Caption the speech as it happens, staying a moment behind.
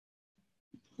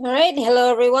All right.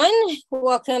 Hello, everyone.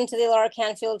 Welcome to the Laura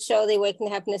Canfield Show, the Awakening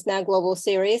to Happiness Now Global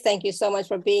Series. Thank you so much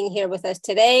for being here with us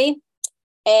today.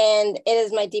 And it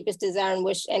is my deepest desire and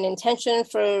wish and intention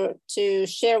to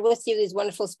share with you these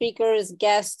wonderful speakers,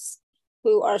 guests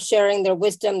who are sharing their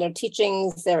wisdom, their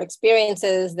teachings, their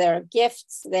experiences, their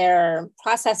gifts, their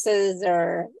processes,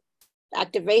 their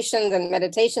activations and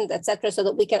meditations, etc., so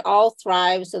that we can all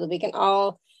thrive, so that we can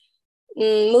all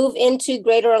move into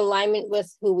greater alignment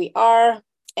with who we are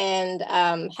and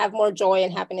have more joy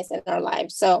and happiness in our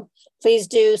lives. So please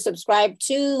do subscribe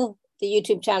to the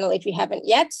YouTube channel if you haven't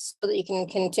yet, so that you can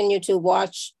continue to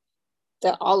watch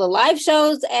all the live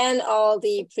shows and all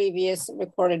the previous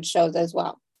recorded shows as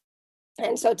well.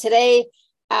 And so today,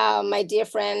 my dear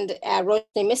friend, Roshney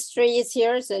Mistry is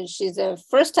here. So she's a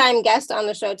first-time guest on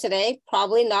the show today,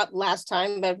 probably not last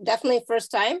time, but definitely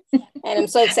first time. And I'm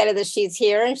so excited that she's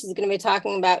here, and she's going to be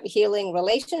talking about healing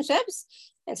relationships.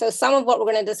 And so some of what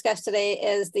we're going to discuss today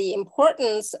is the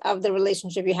importance of the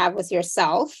relationship you have with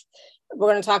yourself. We're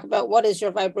going to talk about what is your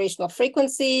vibrational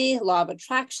frequency, law of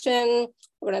attraction.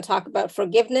 We're going to talk about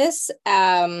forgiveness.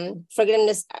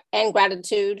 Forgiveness and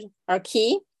gratitude are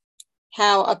key.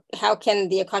 How can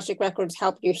the Akashic Records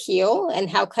help you heal, and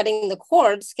how cutting the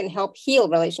cords can help heal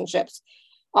relationships.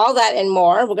 All that and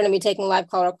more. We're going to be taking live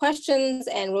caller questions,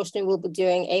 and Roshney will be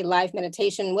doing a live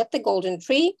meditation with the golden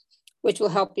tree, which will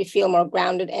help you feel more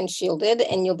grounded and shielded,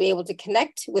 and you'll be able to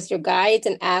connect with your guides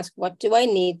and ask, what do I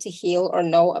need to heal or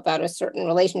know about a certain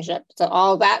relationship? So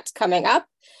all that's coming up.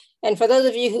 And for those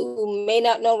of you who may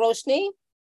not know Roshney,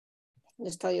 I'll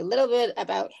just tell you a little bit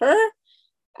about her.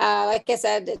 Like I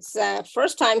said, it's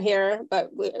first time here,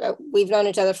 but we've known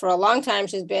each other for a long time.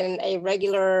 She's been a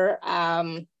regular,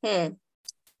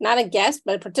 not a guest,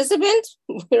 but a participant,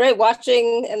 right?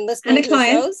 Watching and listening to the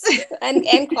shows.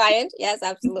 and client, yes,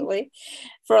 absolutely,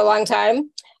 for a long time.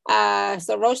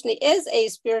 So Roshney is a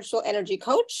spiritual energy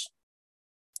coach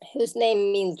whose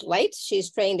name means light. She's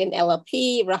trained in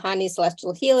LLP, Rahani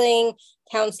Celestial Healing,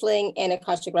 counseling, and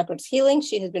Akashic Records healing.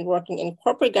 She has been working in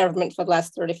corporate government for the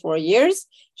last 34 years.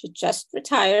 She just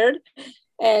retired,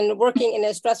 and working in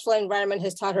a stressful environment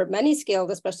has taught her many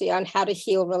skills, especially on how to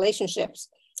heal relationships.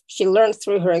 She learned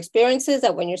through her experiences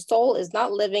that when your soul is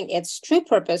not living its true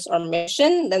purpose or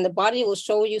mission, then the body will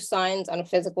show you signs on a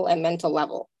physical and mental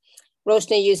level.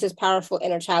 Roshney uses powerful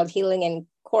inner child healing and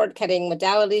cord cutting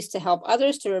modalities to help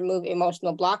others to remove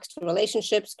emotional blocks to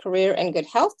relationships, career, and good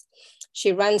health.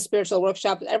 She runs spiritual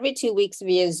workshops every 2 weeks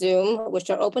via Zoom, which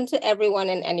are open to everyone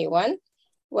and anyone.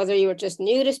 Whether you are just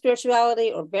new to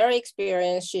spirituality or very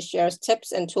experienced, she shares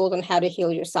tips and tools on how to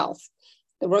heal yourself.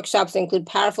 The workshops include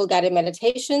powerful guided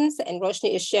meditations, and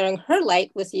Roshney is sharing her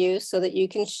light with you so that you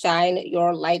can shine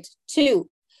your light too.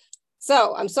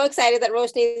 So I'm so excited that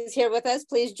Roshney is here with us.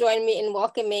 Please join me in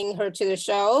welcoming her to the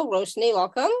show. Roshney,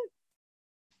 welcome.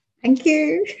 Thank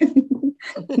you.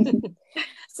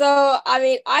 So, I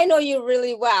mean, I know you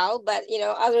really well, but,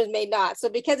 others may not. So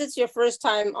because it's your first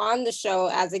time on the show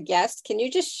as a guest, can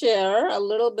you just share a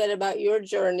little bit about your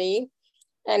journey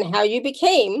and how you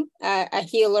became a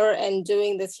healer and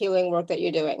doing this healing work that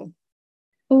you're doing?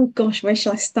 Oh gosh, where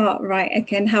shall I start? Right,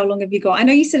 again, how long have you got? I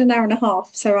know you said an hour and a half,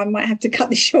 so I might have to cut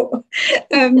this short.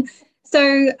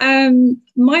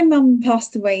 My mum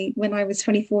passed away when I was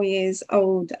 24 years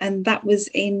old, and that was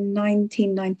in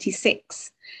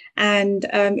 1996. And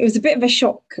it was a bit of a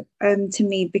shock to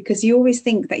me, because you always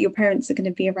think that your parents are going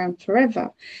to be around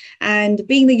forever. And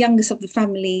being the youngest of the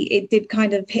family, it did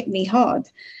kind of hit me hard.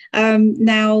 I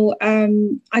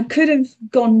could have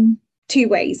gone two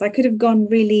ways. I could have gone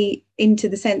really into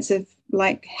the sense of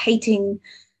like hating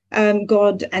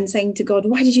God and saying to God,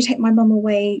 why did you take my mum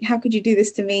away? How could you do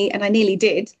this to me? And I nearly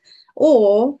did.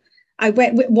 Or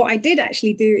what I did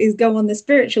actually do is go on the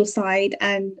spiritual side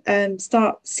and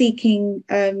start seeking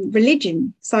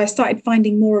religion. So I started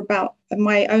finding more about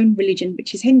my own religion,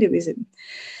 which is Hinduism.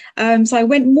 So I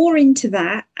went more into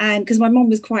that, and because my mom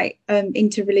was quite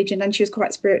into religion, and she was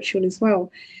quite spiritual as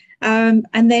well.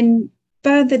 And then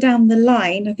further down the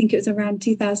line, I think it was around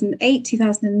 2008,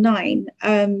 2009,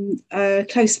 a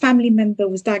close family member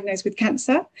was diagnosed with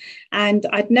cancer, and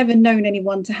I'd never known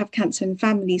anyone to have cancer in the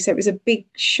family. So it was a big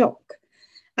shock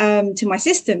to my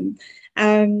system.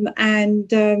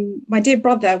 My dear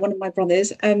brother, one of my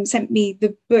brothers, sent me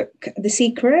the book, The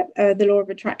Secret, The Law of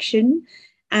Attraction.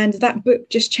 And that book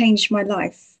just changed my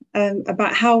life,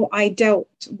 about how I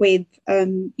dealt with,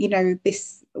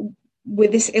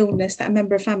 this illness that a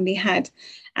member of family had,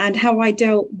 and how I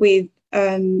dealt with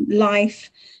life,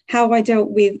 how I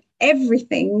dealt with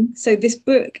everything. So this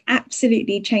book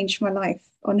absolutely changed my life.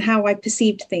 on how I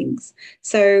perceived things.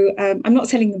 So I'm not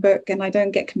selling the book and I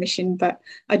don't get commission, but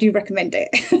I do recommend it.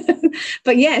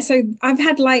 But yeah, so I've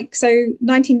had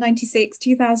 1996,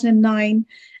 2009.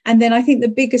 And then I think the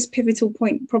biggest pivotal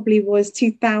point probably was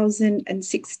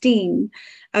 2016,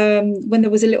 when there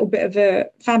was a little bit of a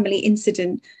family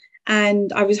incident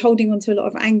and I was holding on to a lot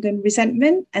of anger and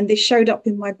resentment, and this showed up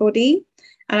in my body.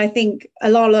 And I think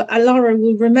Alara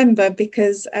will remember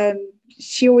because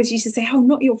she always used to say, "Oh,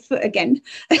 not your foot again."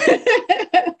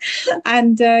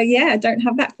 And I don't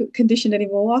have that foot condition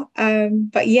anymore.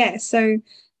 But yeah, so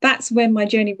that's when my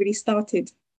journey really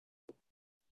started.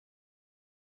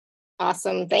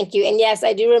 Awesome. Thank you. And yes,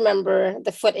 I do remember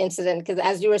the foot incident because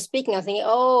as you were speaking, I was thinking,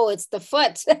 oh, it's the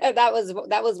foot. That was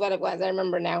what it was. I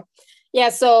remember now. Yeah.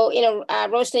 So,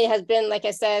 Roshney has been, like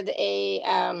I said,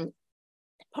 a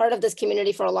part of this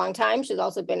community for a long time. She's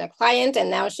also been a client and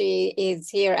now she is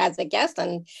here as a guest.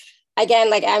 And again,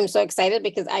 like I'm so excited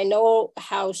because I know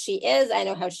how she is. I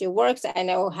know how she works. I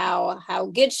know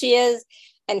how good she is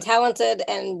and talented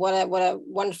and what a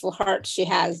wonderful heart she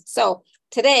has. So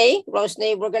today,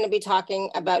 Roshney, we're going to be talking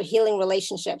about healing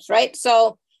relationships, right?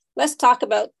 So let's talk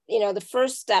about, the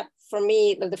first step for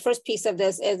me, the first piece of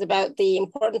this is about the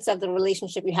importance of the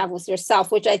relationship you have with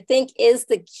yourself, which I think is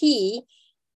the key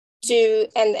to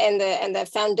and the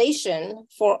foundation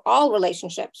for all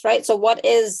relationships, right? So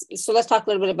let's talk a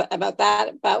little bit about that,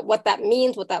 about what that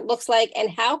means, what that looks like, and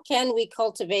how can we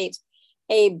cultivate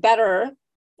a better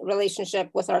relationship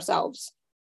with ourselves.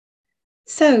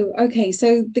 So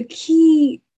the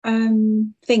key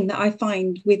thing that I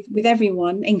find with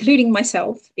everyone, including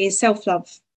myself, is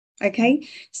self-love. Okay,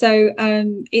 so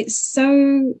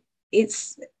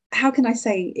it's how can I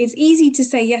say? It's easy to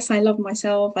say, yes, I love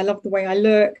myself. I love the way I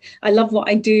look. I love what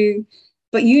I do.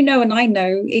 But and I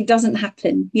know it doesn't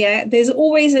happen. Yeah, there's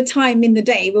always a time in the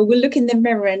day where we'll look in the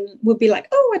mirror and we'll be like,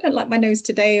 oh, I don't like my nose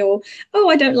today, or oh,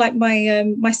 I don't like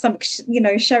my stomach,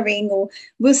 showing, or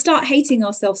we'll start hating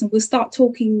ourselves and we'll start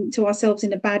talking to ourselves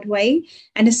in a bad way.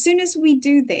 And as soon as we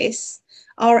do this,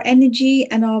 our energy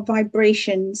and our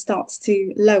vibration starts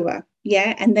to lower.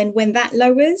 Yeah, and then when that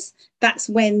lowers, that's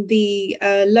when the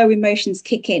low emotions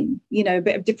kick in. A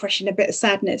bit of depression, a bit of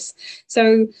sadness.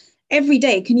 So every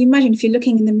day, can you imagine if you're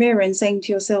looking in the mirror and saying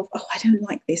to yourself, oh, I don't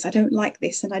like this, and I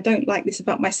don't like this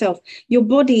about myself? Your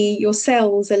body, your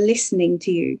cells are listening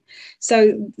to you.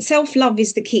 So self-love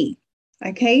is the key.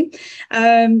 Okay.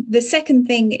 The second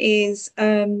thing is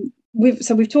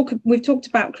we've talked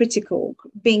about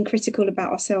being critical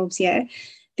about ourselves. Yeah.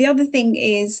 The other thing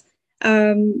is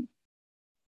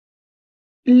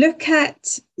look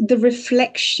at the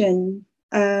reflection.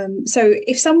 So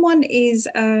if someone is,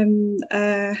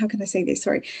 how can I say this?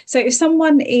 Sorry. So if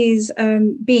someone is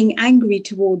being angry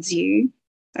towards you,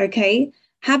 okay,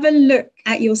 have a look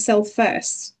at yourself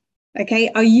first. Okay.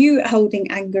 Are you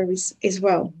holding anger as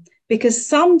well? Because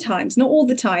sometimes, not all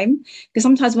the time, because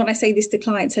sometimes when I say this to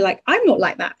clients, they're like, I'm not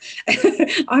like that.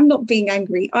 I'm not being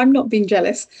angry. I'm not being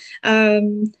jealous.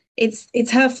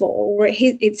 It's her fault or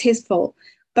it's his fault.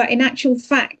 But in actual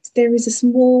fact, there is a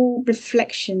small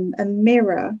reflection, a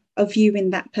mirror of you in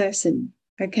that person.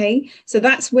 Okay. So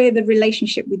that's where the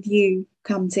relationship with you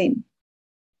comes in.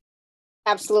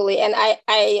 Absolutely. And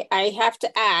I have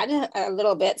to add a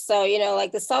little bit. So,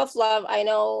 like the self-love, I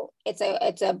know it's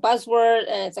a buzzword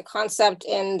and it's a concept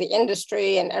in the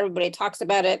industry and everybody talks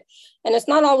about it. And it's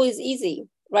not always easy,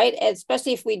 right?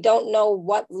 Especially if we don't know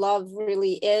what love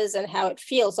really is and how it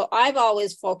feels. So I've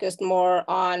always focused more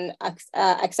on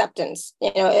acceptance,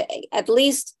 at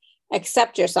least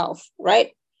accept yourself,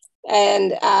 right?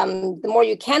 And the more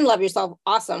you can love yourself,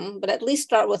 awesome, but at least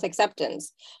start with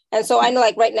acceptance. And so I know,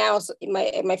 like right now,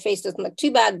 my face doesn't look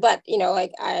too bad, but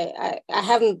like I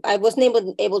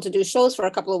wasn't able to do shows for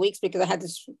a couple of weeks because I had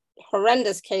this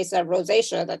horrendous case of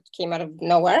rosacea that came out of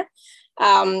nowhere.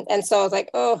 And so I was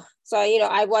like, oh, so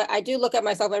I do look at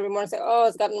myself every morning and say, oh,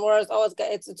 it's gotten worse. Oh,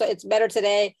 it's better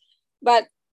today, but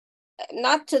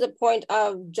not to the point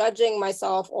of judging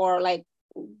myself or like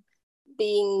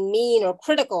being mean or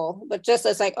critical, but just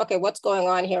as like, okay, what's going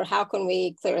on here? How can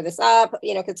we clear this up?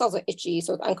 Because it's also itchy,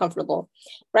 so it's uncomfortable,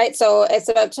 right? So it's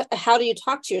about how do you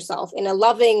talk to yourself in a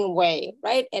loving way,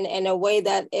 right? And in a way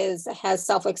that has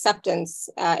self-acceptance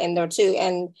in there too,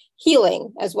 and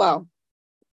healing as well.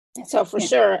 So for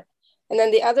sure. And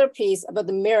then the other piece about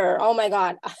the mirror, oh my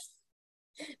God.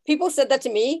 People said that to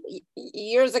me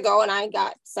years ago, and I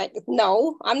got like,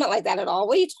 no, I'm not like that at all.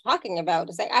 What are you talking about?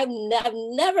 It's like, I've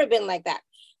never been like that.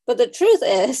 But the truth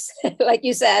is, like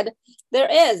you said, there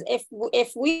is.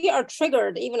 If we are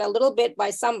triggered even a little bit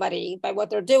by somebody, by what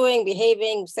they're doing,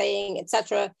 behaving, saying,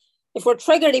 etc., if we're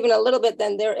triggered even a little bit,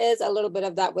 then there is a little bit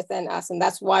of that within us. And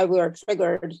that's why we are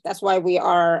triggered. That's why we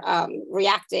are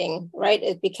reacting, right?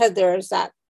 It's because there's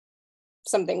that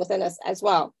something within us as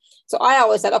well. So I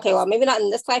always said, okay, well, maybe not in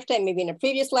this lifetime, maybe in a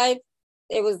previous life,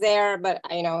 it was there, but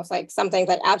it's like some things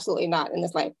like absolutely not in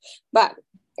this life. But,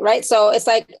 right. So it's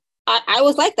like, I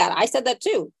was like that. I said that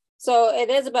too. So it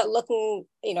is about looking,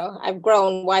 I've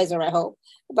grown wiser, I hope,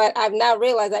 but I've now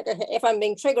realized that if I'm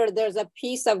being triggered, there's a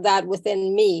piece of that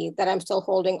within me that I'm still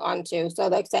holding on to. So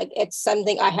that's like, it's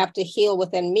something I have to heal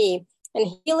within me,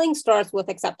 and healing starts with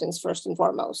acceptance first and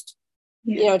foremost,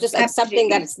 just accepting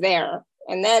that it's there,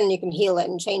 and then you can heal it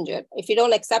and change it. If you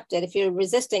don't accept it, if you're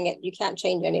resisting it, you can't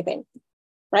change anything.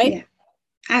 Right? Yeah.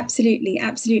 Absolutely.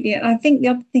 And I think the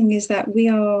other thing is that we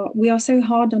are so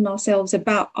hard on ourselves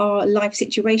about our life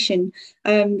situation.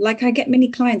 Like I get many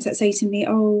clients that say to me,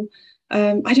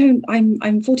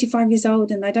 I'm 45 years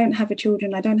old and I don't have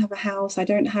children, I don't have a house, I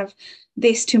don't have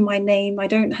this to my name, I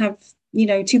don't have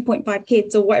 2.5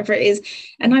 kids or whatever it is.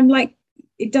 And I'm like,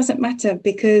 it doesn't matter,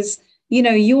 because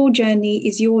your journey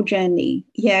is your journey.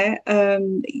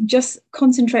 Just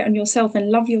concentrate on yourself and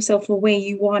love yourself for where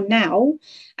you are now,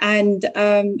 and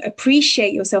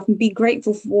appreciate yourself and be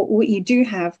grateful for what you do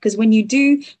have. Because when you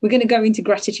do, we're going to go into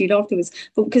gratitude afterwards,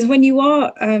 but because when you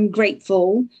are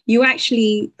grateful, you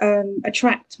actually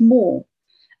attract more.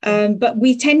 But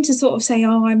we tend to sort of say,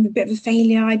 oh, I'm a bit of a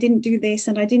failure, I didn't do this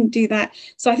and I didn't do that.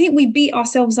 So I think we beat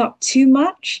ourselves up too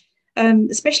much.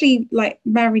 Especially like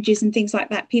marriages and things like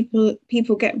that, people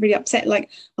get really upset,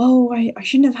 like, oh, I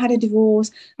shouldn't have had a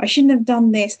divorce, I shouldn't have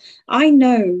done this. I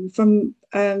know from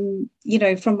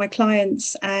from my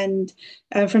clients and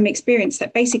from experience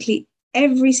that basically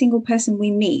every single person we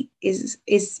meet is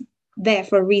there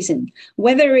for a reason,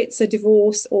 whether it's a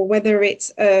divorce or whether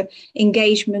it's a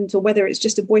engagement or whether it's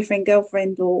just a boyfriend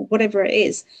girlfriend or whatever it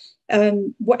is,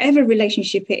 whatever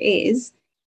relationship it is,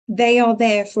 they are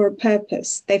there for a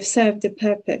purpose. They've served a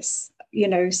purpose,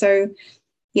 so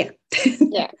yeah.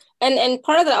 Yeah. And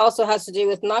part of that also has to do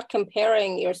with not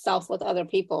comparing yourself with other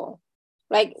people.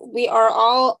 Like, we are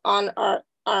all on our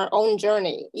own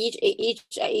journey.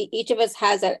 Each of us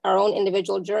has our own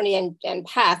individual journey and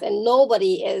path, and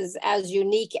nobody is as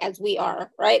unique as we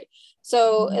are, right?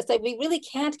 So it's like, we really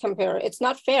can't compare. It's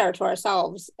not fair to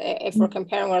ourselves if we're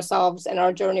comparing ourselves and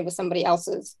our journey with somebody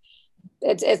else's.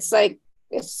 It's like,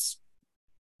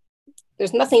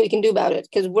 there's nothing we can do about it,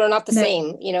 because we're not the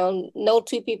same. No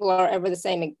two people are ever the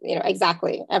same,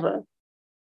 exactly, ever.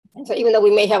 So even though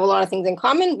we may have a lot of things in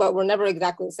common, but we're never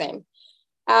exactly the same.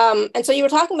 And so you were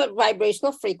talking about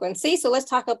vibrational frequency. So let's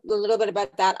talk a little bit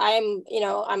about that. I'm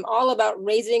all about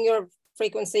raising your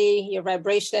frequency, your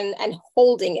vibration, and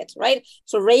holding it, right?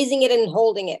 So raising it and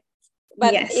holding it.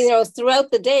 But yes,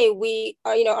 throughout the day, we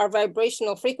are, our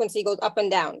vibrational frequency goes up and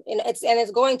down, and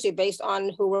it's going to, based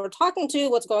on who we're talking to,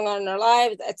 what's going on in our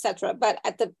lives, etc. But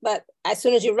as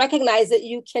soon as you recognize it,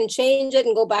 you can change it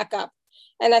and go back up.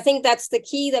 And I think that's the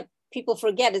key that people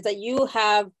forget, is that you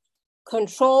have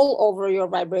control over your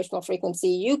vibrational frequency.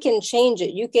 You can change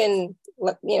it. You can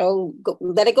let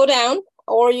it go down,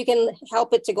 or you can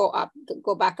help it to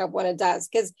go back up when it does,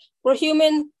 because we're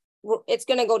human. It's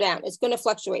going to go down. It's going to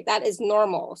fluctuate. That is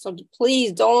normal. So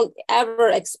please don't ever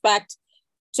expect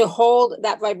to hold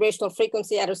that vibrational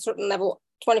frequency at a certain level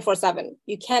 24/7.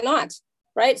 You cannot,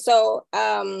 right? So,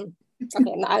 okay,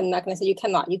 I'm not going to say you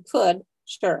cannot. You could,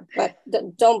 sure, but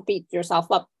don't beat yourself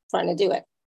up trying to do it.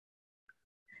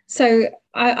 So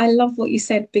I love what you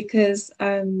said, because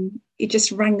it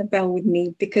just rang a bell with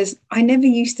me, because I never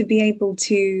used to be able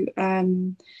to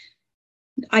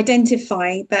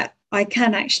identify that I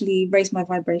can actually raise my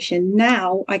vibration.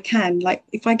 Now I can. Like,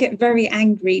 if I get very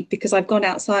angry because I've gone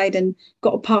outside and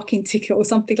got a parking ticket or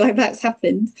something like that's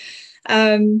happened,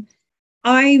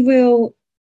 I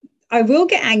will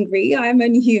get angry. I'm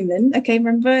only human. Okay,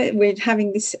 remember, we're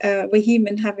having this,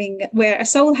 we're a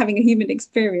soul having a human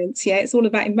experience. Yeah, it's all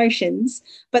about emotions.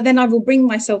 But then I will bring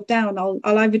myself down. I'll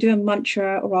either do a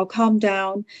mantra, or I'll calm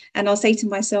down, and I'll say to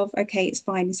myself, okay, it's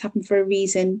fine. It's happened for a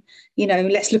reason.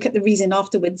 Let's look at the reason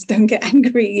afterwards. Don't get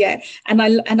angry yet. And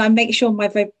I make sure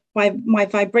my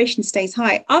vibration stays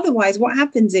high. Otherwise, what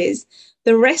happens is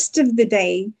the rest of the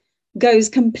day goes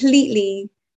completely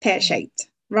pear-shaped.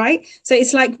 Right? So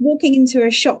it's like walking into a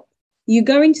shop. You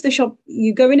go into the shop,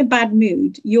 you go in a bad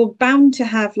mood, you're bound to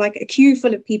have like a queue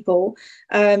full of people,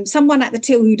 someone at the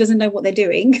till who doesn't know what they're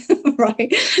doing,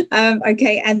 right?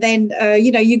 Okay, and then,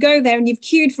 you go there and you've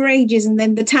queued for ages, and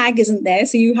then the tag isn't there,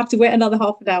 so you have to wait another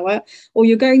half an hour, or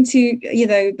you're going to,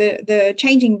 the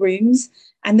changing rooms,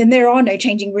 And then there are no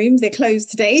changing rooms, they're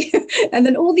closed today. And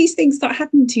then all these things start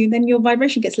happening to you, and then your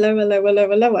vibration gets lower, lower,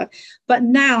 lower, lower. But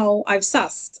now I've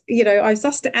sussed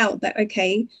it out that,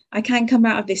 okay, I can come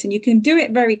out of this, and you can do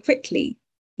it very quickly.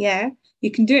 Yeah,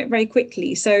 you can do it very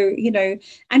quickly. So,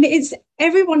 and it's,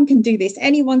 everyone can do this.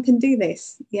 Anyone can do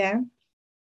this. Yeah.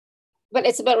 But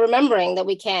it's about remembering that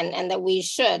we can and that we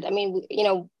should. I mean,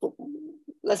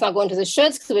 let's not go into the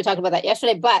shoulds because we talked about that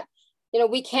yesterday, but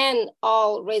we can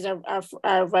all raise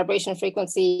our vibration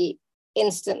frequency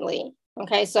instantly.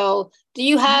 Okay, so do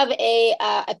you have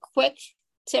a quick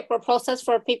tip or process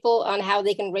for people on how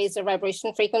they can raise their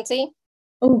vibration frequency?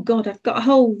 Oh God, I've got a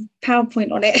whole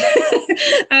PowerPoint on it.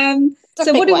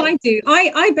 So what do I do?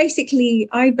 I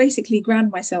basically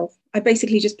ground myself. I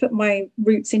basically just put my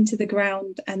roots into the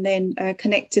ground and then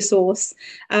connect to source.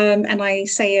 And I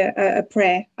say a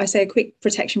prayer. I say a quick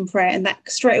protection prayer, and that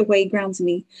straight away grounds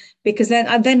me, because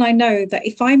then I know that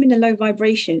if I'm in a low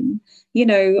vibration,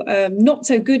 not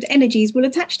so good energies will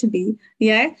attach to me.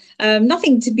 Yeah.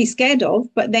 Nothing to be scared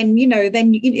of, but then,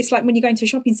 it's like when you go into a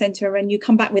shopping center and you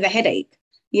come back with a headache.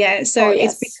 Yeah, so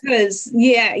it's because, so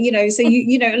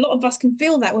a lot of us can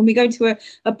feel that when we go to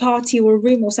a party or a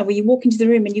room or somewhere. You walk into the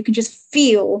room and you can just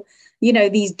feel,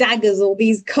 these daggers or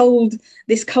this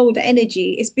cold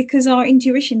energy. It's because our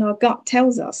intuition, our gut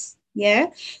tells us. Yeah.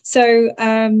 So,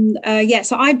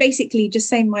 so I basically just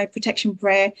say my protection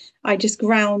prayer. I just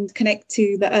ground, connect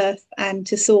to the earth and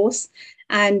to source,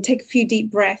 and take a few deep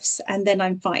breaths, and then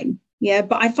I'm fine. Yeah.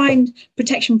 But I find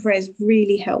protection prayers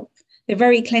really help. They're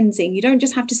very cleansing. You don't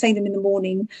just have to say them in the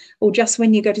morning or just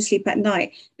when you go to sleep at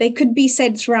night. They could be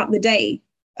said throughout the day.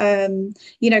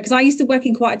 Because I used to work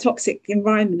in quite a toxic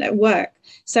environment at work.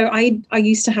 So I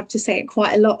used to have to say it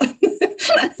quite a lot.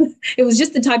 It was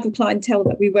just the type of clientele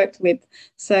that we worked with.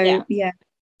 So, yeah.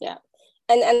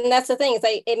 And that's the thing. It's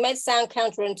like, it might sound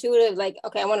counterintuitive, like,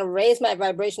 okay, I want to raise my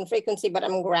vibration frequency, but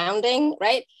I'm grounding,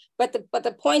 right? But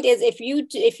the point is, if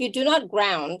you do not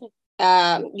ground,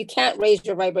 you can't raise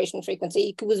your vibration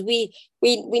frequency, because we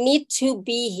need to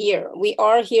be here. We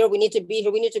are here. We need to be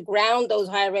here. We need to ground those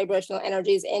higher vibrational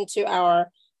energies into our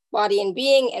body and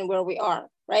being and where we are,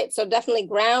 right? So definitely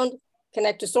ground,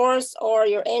 connect to source or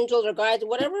your angels or guides,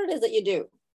 whatever it is that you do.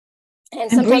 And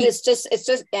sometimes it's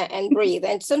just and breathe.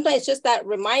 And sometimes just that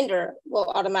reminder will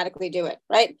automatically do it,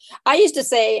 right? I used to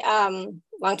say,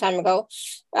 long time ago,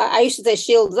 I used to say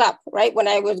shields up, right? When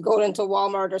I would go into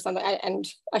Walmart or something. And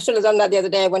I should have done that the other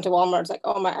day. I went to Walmart. It's like,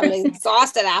 oh my, I'm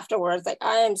exhausted afterwards. Like,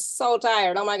 I am so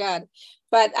tired. Oh my God.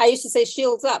 But I used to say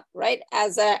shields up, right?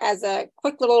 As a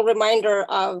quick little reminder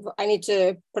of, I need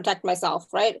to protect myself,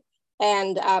 right?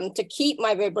 And to keep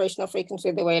my vibrational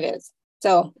frequency the way it is.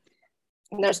 So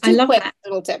there's two quick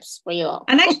little tips for you all.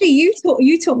 And actually, you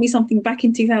taught me something back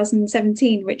in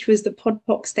 2017, which was the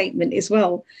POD/POC statement as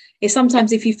well. Is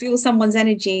sometimes if you feel someone's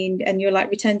energy and you're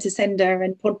like, return to sender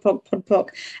and POD/POC.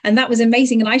 And that was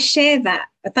amazing. And I share that,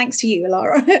 thanks to you,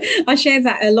 Alara. I share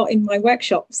that a lot in my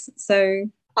workshops. So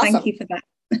awesome. Thank you for that.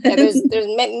 There's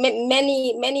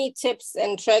many tips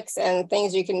and tricks and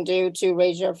things you can do to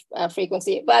raise your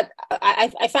frequency. But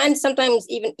I find sometimes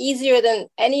even easier than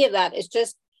any of that is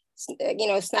just,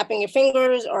 snapping your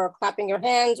fingers or clapping your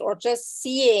hands or just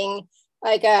seeing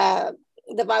like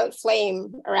the violet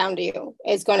flame around you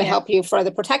is going to help you for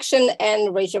the protection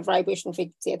and raise your vibration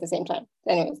frequency at the same time.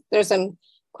 Anyways, there's some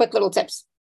quick little tips.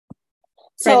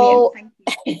 So,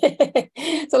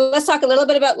 so let's talk a little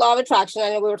bit about law of attraction. I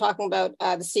know we were talking about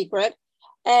The Secret,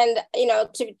 and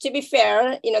to be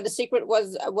fair, The Secret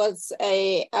was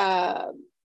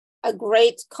a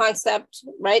great concept,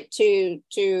 right?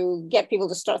 To get people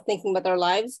to start thinking about their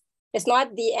lives. It's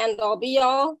not the end all be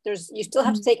all. You still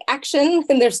have to take action,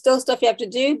 and there's still stuff you have to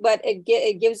do, but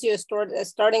it gives you a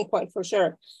starting point for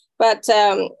sure. But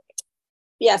so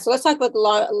let's talk about the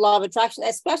law of attraction,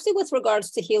 especially with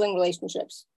regards to healing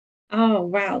relationships. Oh,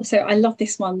 wow. So I love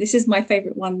this one. This is my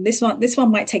favorite one. This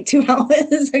one might take 2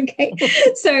 hours. Okay.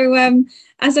 So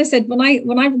as I said, when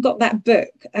I got that book,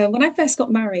 when I first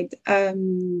got married,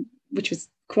 which was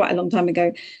quite a long time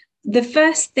ago, the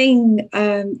first thing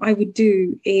I would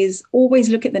do is always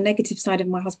look at the negative side of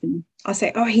my husband. I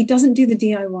say, oh, he doesn't do the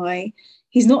DIY.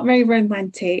 He's not very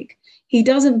romantic. He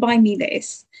doesn't buy me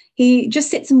this. He just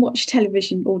sits and watches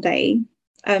television all day.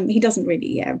 He doesn't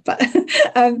really, but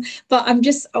I'm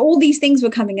just, all these things were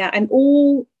coming out, and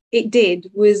all it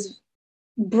did was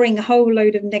bring a whole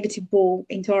load of negative ball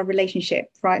into our relationship,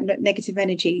 right? Negative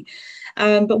energy.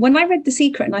 But when I read The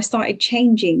Secret and I started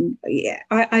changing,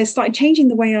 I started changing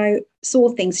the way I saw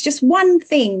things. Just one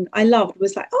thing I loved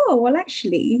was like, oh, well,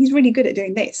 actually, he's really good at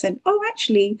doing this. And, oh,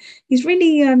 actually, he's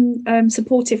really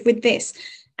supportive with this.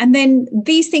 And then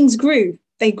these things grew.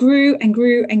 They grew and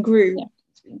grew and grew. Yeah.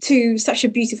 To such a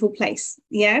beautiful place.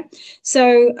 Yeah.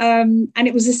 So and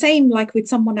it was the same like with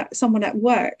someone at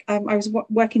work. I was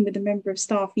working with a member of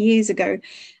staff years ago,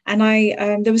 and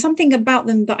there was something about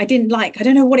them that I didn't like. I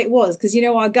don't know what it was, because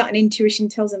our gut and intuition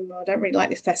tells them, I don't really like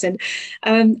this person.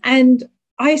 And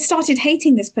I started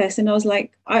hating this person. I was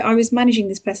like, I was managing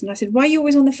this person. I said, why are you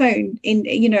always on the phone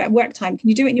at work time? Can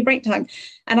you do it in your break time?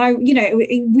 And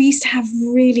we used to have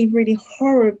really, really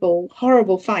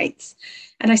horrible fights.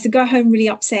 And I used to go home really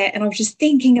upset, and I was just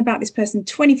thinking about this person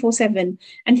 24/7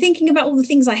 and thinking about all the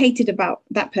things I hated about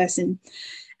that person.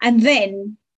 And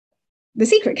then The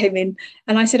Secret came in,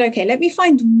 and I said, okay, let me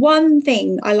find one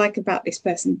thing I like about this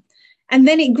person. And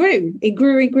then it grew.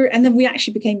 And then we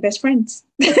actually became best friends.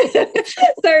 So,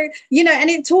 and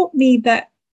it taught me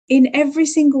that in every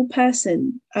single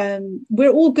person,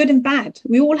 we're all good and bad.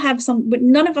 We all have some, but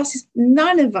none of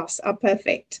us are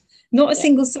perfect. Not a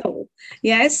single soul.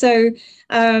 Yeah. So,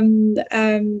 so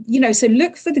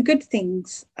look for the good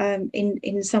things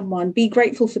in someone. Be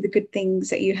grateful for the good things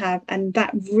that you have. And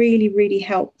that really, really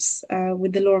helps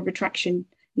with the law of attraction.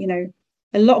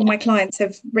 A lot of my clients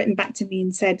have written back to me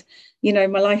and said, my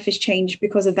life has changed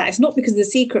because of that. It's not because of The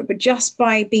Secret, but just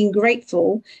by being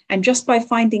grateful and just by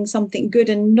finding something good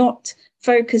and not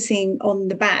focusing on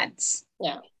the bads.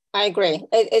 Yeah. I agree.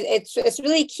 It's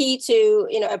really key to,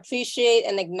 appreciate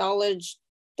and acknowledge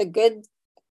the good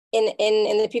in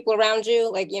the people around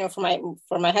you. Like,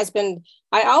 for my husband,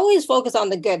 I always focus on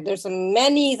the good. There's so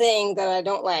many things that I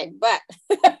don't like, but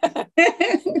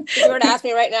if you were to ask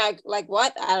me right now, like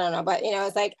what? I don't know. But,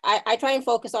 it's like, I try and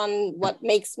focus on what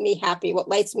makes me happy, what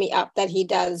lights me up that he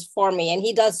does for me. And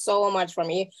he does so much for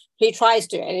me. He tries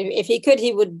to. And if he could,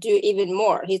 he would do even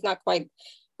more. He's not quite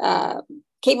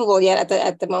capable yet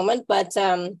at the moment, but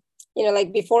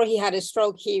like before he had his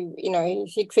stroke, he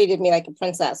treated me like a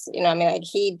princess. Like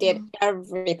he did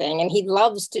everything, and he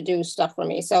loves to do stuff for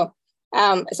me. So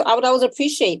so I would always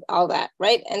appreciate all that,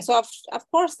 right? And so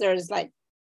of course there's like,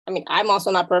 I'm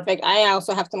also not perfect. I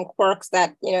also have some quirks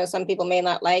that some people may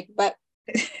not like, but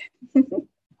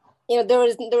there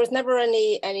was never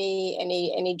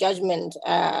any judgment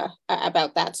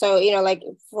about that. So like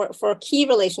for key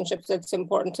relationships, it's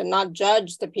important to not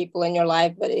judge the people in your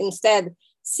life, but instead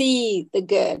see the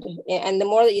good. And the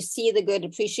more that you see the good,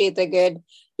 appreciate the good,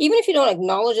 even if you don't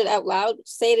acknowledge it out loud,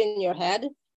 say it in your head,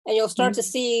 and you'll start to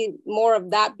see more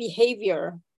of that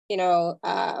behavior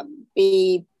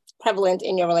be prevalent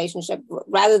in your relationship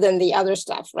rather than the other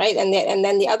stuff, right? And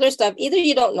then the other stuff, either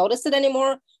you don't notice it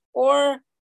anymore, or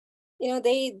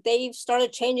they've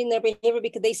started changing their behavior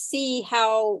because they see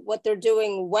how what they're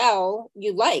doing well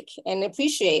you like and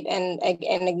appreciate and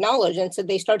acknowledge, and so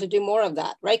they start to do more of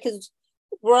that, right? Because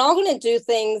we're all going to do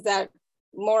things that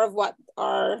more of what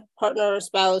our partner,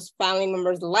 spouse, family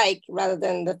members like rather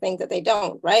than the things that they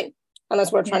don't, right?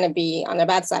 Unless we're trying to be on their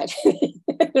bad side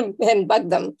and bug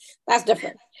them. That's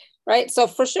different, right? So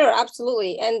for sure,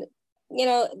 absolutely. And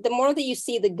the more that you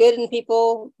see the good in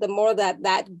people, the more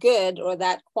that good or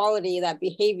that quality, that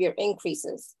behavior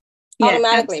increases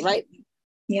automatically, absolutely. Right?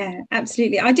 Yeah,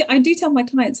 absolutely. I do tell my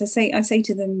clients, I say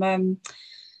to them,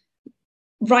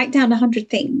 write down 100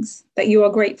 things that you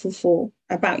are grateful for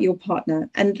about your partner.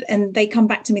 And they come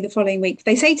back to me the following week.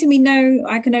 They say to me, no,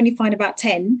 I can only find about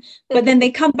 10, but then they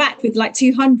come back with like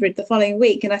 200 the following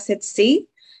week. And I said, see?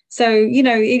 So,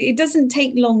 it doesn't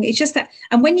take long. It's just that.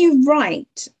 And when you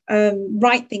write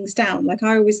things down, like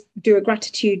I always do a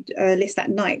gratitude list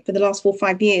at night for the last 4 or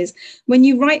 5 years. When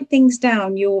you write things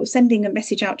down, you're sending a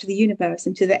message out to the universe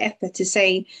and to the ether to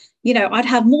say, I'll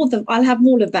have more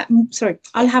of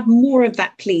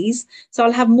that, please. So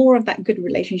I'll have more of that good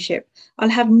relationship. I'll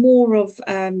have more of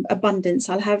abundance.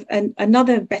 I'll have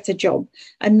another better job,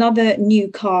 another new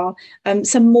car,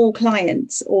 some more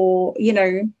clients, or,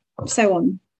 so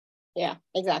on. Yeah,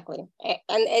 exactly. And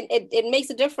it makes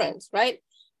a difference, right?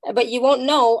 But you won't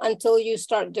know until you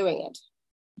start doing it.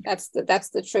 That's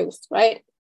the truth, right?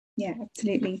 Yeah,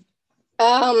 absolutely.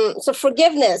 So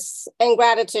forgiveness and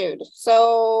gratitude.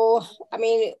 So,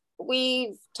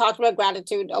 we've talked about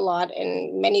gratitude a lot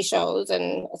in many shows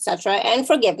and etc. and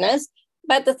forgiveness.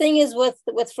 But the thing is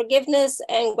with forgiveness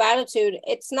and gratitude,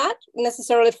 it's not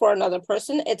necessarily for another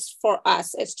person. It's for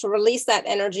us. It's to release that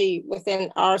energy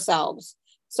within ourselves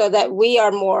so that we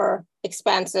are more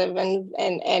expansive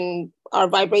and our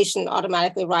vibration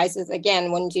automatically rises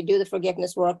again when you do the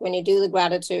forgiveness work, when you do the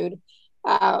gratitude.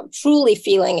 Truly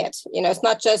feeling it. It's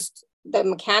not just the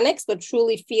mechanics, but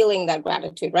truly feeling that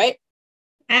gratitude, right?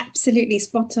 Absolutely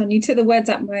spot on. You took the words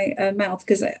out my mouth,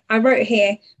 because I wrote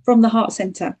here, from the heart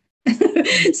center.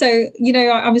 So,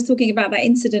 I was talking about that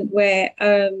incident where,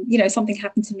 something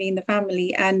happened to me in the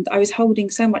family and I was holding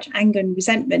so much anger and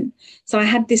resentment. So I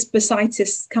had this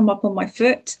bursitis come up on my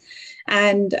foot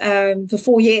and for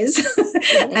 4 years.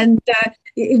 Mm-hmm. And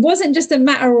it wasn't just a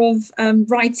matter of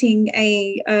writing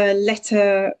a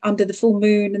letter under the full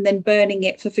moon and then burning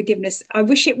it for forgiveness. I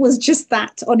wish it was just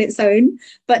that on its own.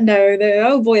 But no,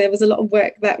 oh boy, there was a lot of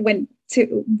work that went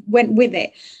with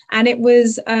it. And it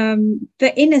was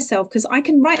the inner self, because I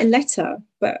can write a letter,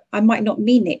 but I might not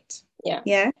mean it.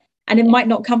 Yeah. And it might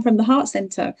not come from the heart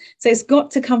center. So it's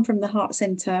got to come from the heart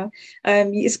center.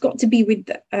 It's got to be with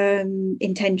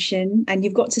intention, and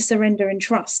you've got to surrender and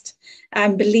trust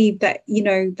and believe that,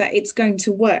 that it's going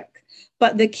to work.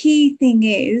 But the key thing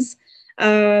is,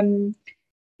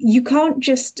 you can't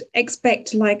just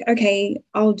expect like, okay,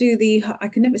 I'll do I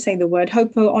can never say the word,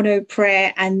 Ho'oponopono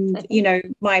prayer and,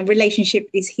 my relationship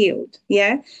is healed.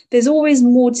 Yeah. There's always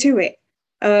more to it.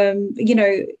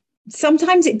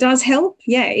 Sometimes it does help.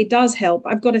 Yeah, it does help.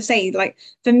 I've got to say, like,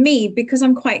 for me, because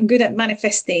I'm quite good at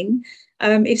manifesting,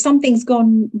 if something's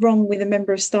gone wrong with a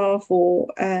member of staff or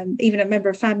even a member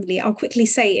of family, I'll quickly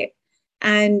say it.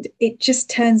 And it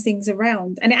just turns things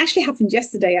around. And it actually happened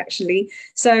yesterday, actually.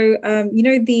 So,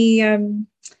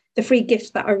 the free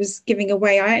gift that I was giving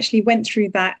away, I actually went through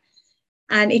that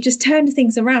and it just turned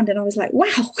things around. And I was like, wow,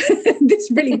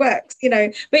 this really works,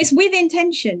 but it's with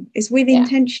intention. It's with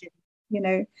intention,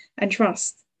 and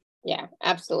trust. Yeah,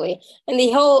 absolutely. And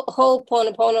the whole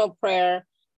Ho'oponopono prayer,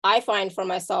 I find for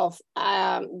myself,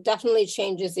 definitely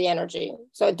changes the energy.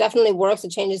 So it definitely works.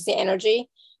 It changes the energy.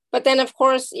 But then, of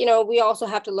course, we also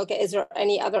have to look at, is there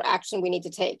any other action we need to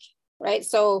take, right?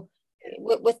 So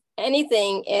with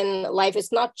anything in life,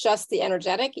 it's not just the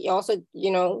energetic. You also,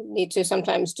 need to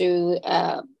sometimes do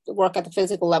work at the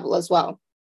physical level as well.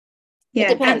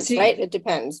 Yeah, it depends, absolutely. Right? It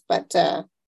depends. But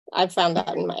I've found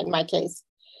that in my case.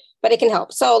 But it can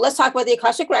help. So let's talk about the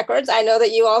Akashic Records. I know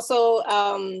that you also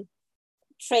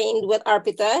trained with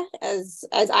Arpita, as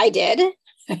I did.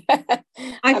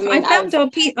 I found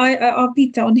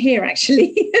Arpita on here,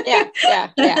 actually. yeah,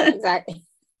 exactly.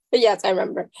 Yes, I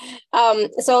remember.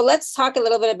 So let's talk a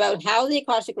little bit about how the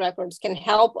Akashic Records can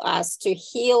help us to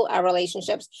heal our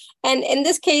relationships. And in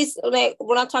this case,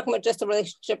 we're not talking about just a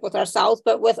relationship with ourselves,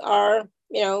 but with our,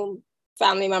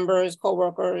 family members,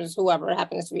 co-workers, whoever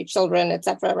happens to be, children,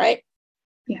 etc. Right?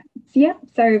 Yeah.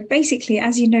 So basically,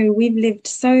 as you know, we've lived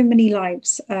so many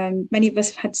lives. Many of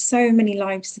us have had so many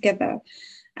lives together.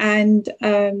 And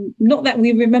not that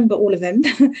we remember all of them.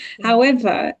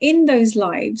 However, in those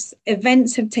lives,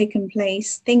 events have taken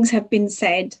place, things have been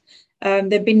said, there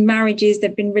have been marriages, there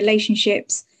have been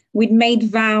relationships, we'd made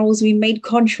vows, we made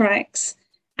contracts,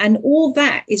 and all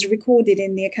that is recorded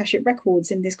in the Akashic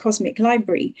Records in this cosmic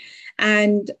library.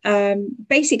 And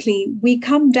basically, we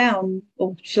come down,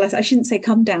 or I shouldn't say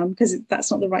come down, because that's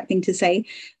not the right thing to say.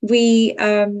 We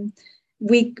come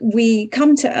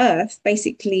to Earth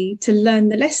basically to learn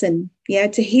the lesson,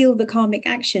 to heal the karmic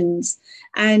actions.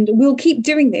 And we'll keep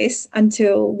doing this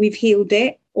until we've healed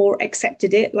it or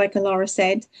accepted it, like Alara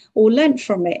said, or learnt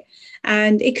from it.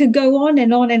 And it could go on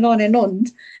and on and on and on.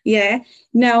 Yeah.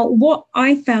 Now, what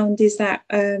I found is that,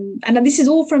 and this is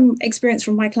all from experience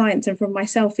from my clients and from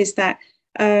myself, is that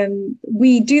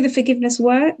we do the forgiveness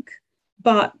work,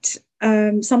 but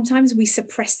sometimes we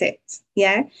suppress it.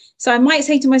 Yeah. So I might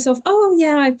say to myself, oh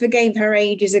yeah, I forgave her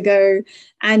ages ago.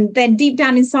 And then deep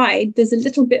down inside, there's a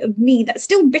little bit of me that's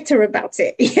still bitter about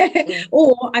it. Yeah.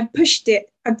 Or I've pushed it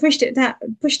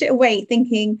away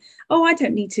thinking, oh, I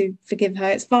don't need to forgive her.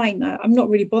 It's fine. I'm not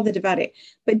really bothered about it.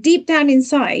 But deep down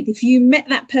inside, if you met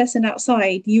that person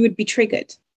outside, you would be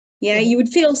triggered. Yeah. You would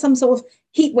feel some sort of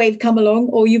heat wave come along,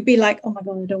 or you'd be like, oh my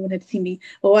God, I don't want her to see me,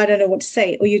 or I don't know what to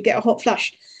say, or you'd get a hot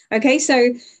flush. Okay,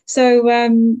 so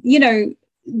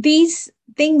these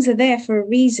things are there for a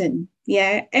reason.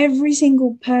 Yeah, every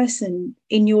single person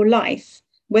in your life,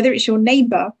 whether it's your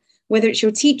neighbor, whether it's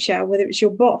your teacher, whether it's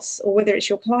your boss, or whether it's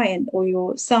your client or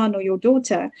your son or your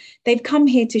daughter, they've come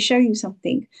here to show you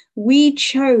something. We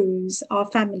chose our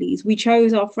families, we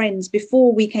chose our friends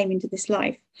before we came into this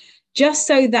life, just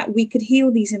so that we could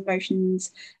heal these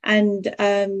emotions and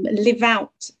live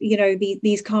out,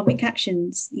 these karmic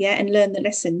actions, and learn the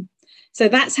lesson. So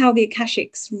that's how the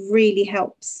Akashics really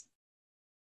helps.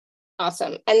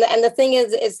 Awesome. And the thing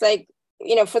is, it's like,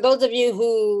 for those of you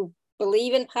who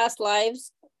believe in past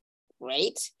lives,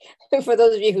 great. For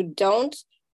those of you who don't,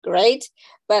 great.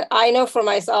 But I know for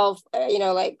myself,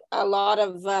 like a lot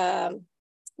of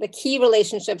the key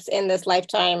relationships in this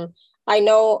lifetime, I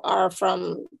know are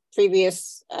from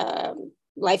previous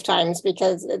lifetimes,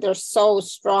 because they're so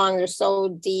strong, they're so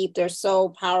deep, they're so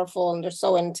powerful, and they're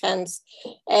so intense.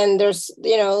 And there's,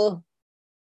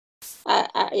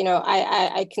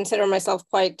 I consider myself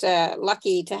quite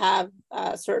lucky to have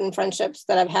certain friendships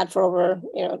that I've had for over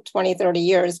 20, 30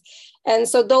 years. And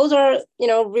so those are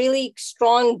really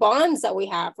strong bonds that we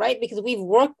have, right? Because we've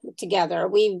worked together,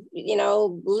 we've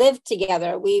lived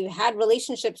together, we've had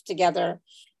relationships together.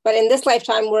 But in this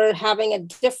lifetime, we're having a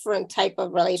different type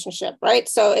of relationship, right?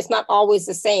 So it's not always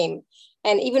the same.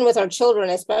 And even with our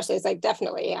children, especially, it's like,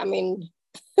 definitely, I mean,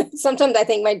 sometimes I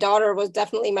think my daughter was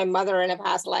definitely my mother in a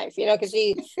past life, because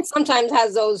she sometimes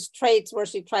has those traits where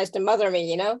she tries to mother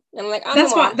me, and I'm like, I'm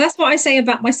that's what I say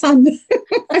about my son.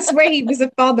 I swear he was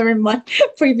a father in my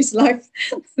previous life.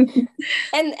 and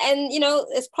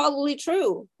it's probably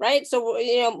true, right? So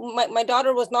my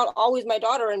daughter was not always my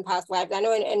daughter in past lives. I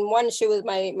know in one she was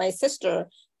my sister,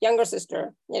 younger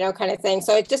sister, kind of thing.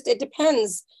 So it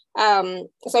depends. So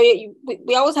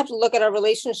we always have to look at our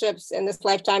relationships in this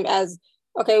lifetime as,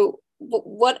 okay,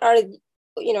 what are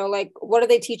what are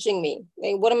they teaching me?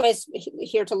 What am I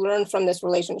here to learn from this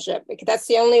relationship? Because that's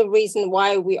the only reason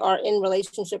why we are in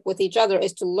relationship with each other,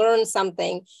 is to learn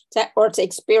something, or to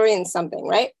experience something,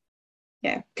 right?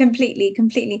 Yeah, completely.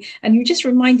 And you just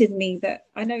reminded me that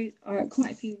I know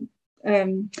quite a few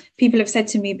people have said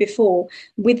to me before,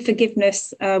 with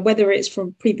forgiveness, whether it's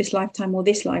from previous lifetime or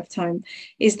this lifetime,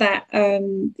 is that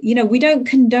we don't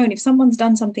condone. If someone's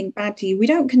done something bad to you, we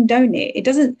don't condone it. It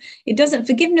doesn't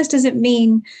forgiveness doesn't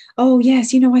mean, oh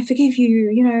yes, I forgive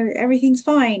you, everything's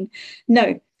fine.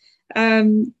 No.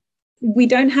 We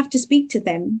don't have to speak to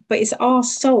them, but it's our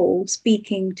soul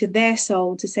speaking to their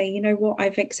soul to say, you know what,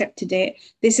 I've accepted it.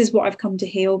 This is what I've come to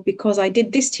heal because I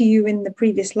did this to you in the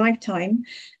previous lifetime.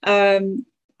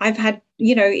 I've had,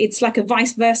 it's like a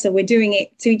vice versa. We're doing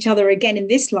it to each other again in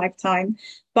this lifetime,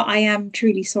 but I am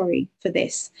truly sorry for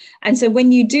this. And so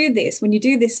when you do this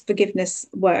forgiveness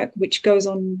work, which goes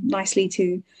on nicely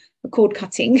to cord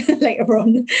cutting later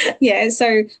on. Yeah.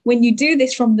 So when you do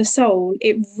this from the soul,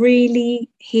 it really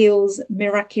heals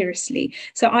miraculously.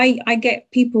 So I get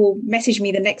people message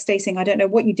me the next day saying, I don't know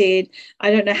what you did.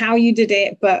 I don't know how you did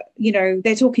it, but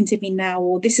they're talking to me now,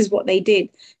 or this is what they did.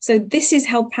 So this is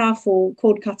how powerful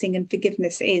cord cutting and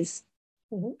forgiveness is.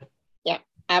 Mm-hmm. Yeah,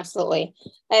 absolutely.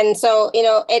 And so,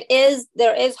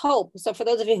 there is hope. So for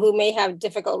those of you who may have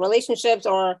difficult relationships,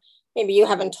 or maybe you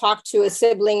haven't talked to a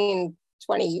sibling in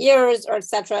 20 years or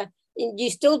etc., you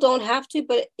still don't have to,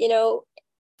 but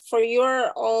for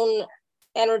your own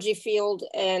energy field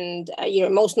and your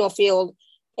emotional field,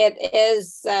 it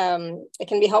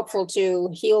can be helpful to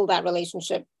heal that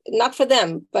relationship, not for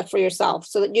them but for yourself,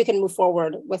 so that you can move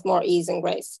forward with more ease and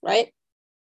grace, right?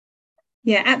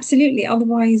 Yeah, absolutely.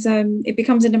 Otherwise, it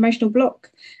becomes an emotional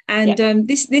block. And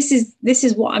this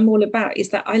is what I'm all about, is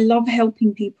that I love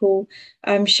helping people,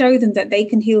 show them that they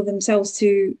can heal themselves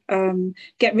to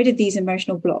get rid of these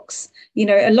emotional blocks.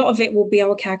 A lot of it will be,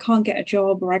 okay, I can't get a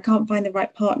job, or I can't find the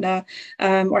right partner,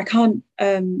 or I can't,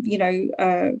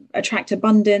 attract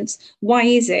abundance. Why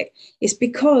is it? It's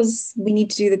because we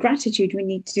need to do the gratitude. We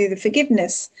need to do the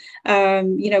forgiveness.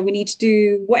 We need to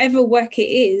do whatever work it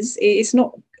is.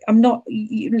 I'm not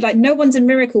like, no one's a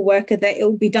miracle worker that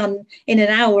it'll be done in an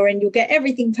hour and you'll get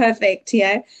everything perfect.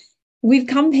 Yeah. We've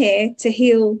come here to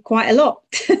heal quite a lot.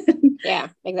 Yeah,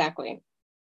 exactly.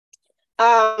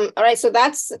 All right. So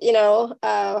that's,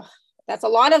 that's a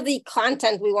lot of the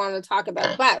content we wanted to talk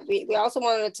about, but we also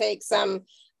wanted to take some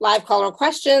live caller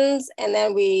questions, and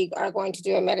then we are going to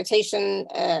do a meditation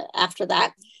after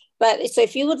that. But so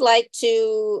if you would like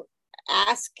to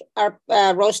ask our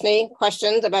Roshney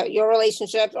questions about your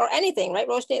relationships or anything, right,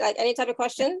 Roshney? Like any type of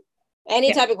question,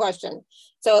 type of question.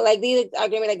 So like these are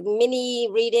going to be like mini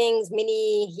readings,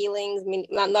 mini healings,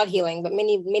 not healing, but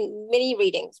mini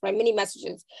readings, right? Mini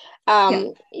messages.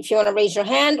 If you want to raise your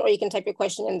hand, or you can type your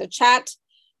question in the chat.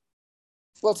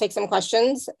 We'll take some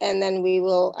questions, and then we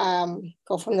will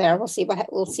go from there. We'll see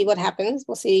what happens.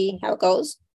 We'll see how it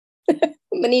goes.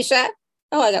 Manisha,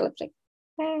 oh, I got lipstick.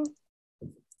 Go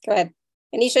ahead.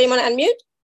 Manisha, you want to unmute?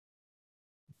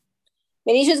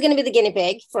 Manisha is going to be the guinea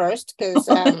pig first, because...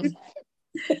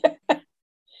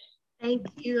 Thank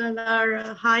you,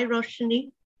 Alara. Hi,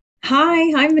 Roshney.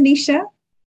 Hi, Manisha.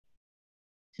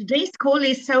 Today's call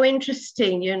is so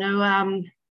interesting,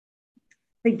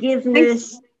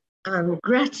 forgiveness and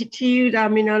gratitude. I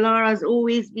mean, Alara's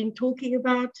always been talking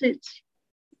about it.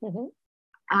 Mm-hmm.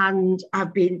 And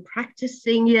I've been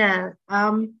practicing, Yes,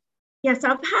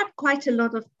 I've had quite a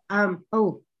lot of,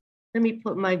 let me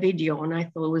put my video on. I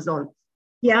thought it was on.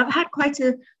 Yeah, I've had quite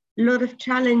a lot of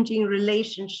challenging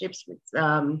relationships with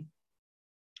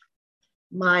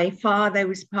my father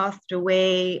who's passed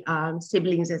away,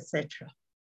 siblings, etc.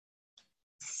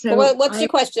 So what's your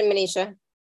question, Manisha?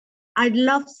 I'd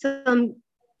love some,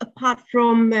 apart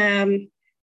from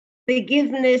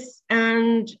forgiveness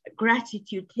and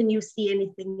gratitude, can you see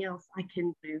anything else I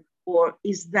can do? Or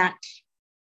is that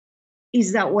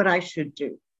what I should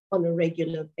do on a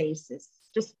regular basis?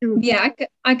 Just to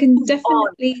I can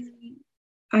definitely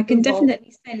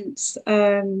sense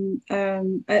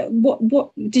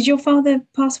what did your father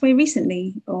pass away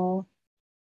recently, or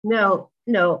no,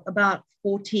 about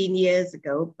 14 years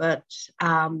ago, but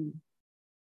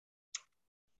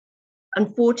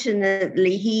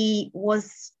unfortunately he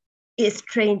was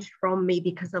estranged from me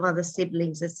because of other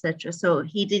siblings, etc. So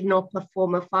he did not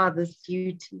perform a father's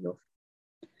duty of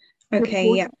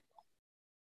okay.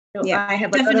 So I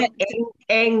have definitely a lot of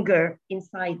anger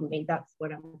inside me. That's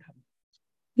what I'm coming.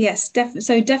 Yes,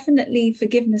 so definitely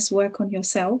forgiveness work on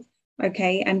yourself,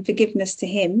 okay, and forgiveness to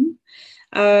him.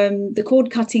 The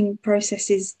cord cutting process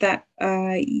is that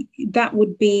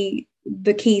would be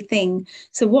the key thing.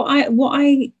 So what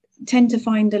I tend to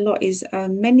find a lot is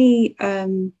many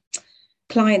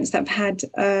clients that have had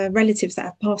relatives that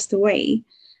have passed away.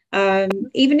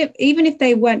 Even if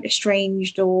they weren't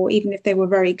estranged, or even if they were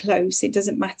very close, it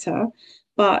doesn't matter.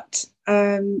 But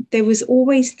there was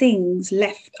always things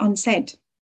left unsaid.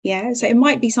 Yeah, so it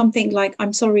might be something like,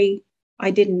 "I'm sorry,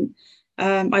 I didn't.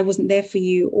 I wasn't there for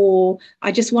you," or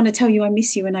 "I just want to tell you I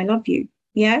miss you and I love you."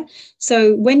 Yeah.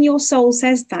 So when your soul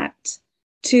says that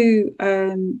to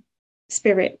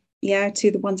spirit,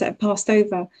 to the ones that have passed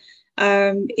over,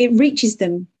 it reaches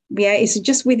them. Yeah, it's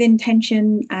just with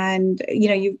intention, and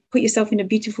you put yourself in a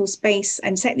beautiful space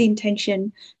and set the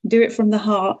intention, do it from the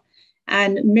heart,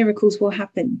 and miracles will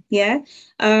happen.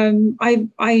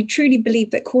 I truly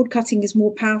believe that cord cutting is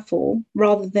more powerful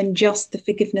rather than just the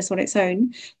forgiveness on its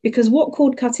own, because what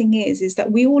cord cutting is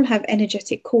that we all have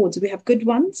energetic cords. We have good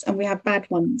ones and we have bad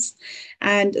ones,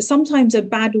 and sometimes a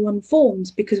bad one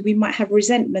forms because we might have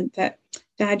resentment that,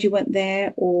 "Dad, you weren't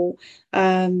there," or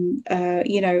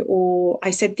or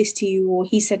 "I said this to you," or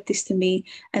 "he said this to me,"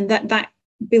 and that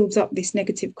builds up this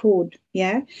negative cord.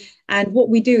 And what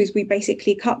we do is we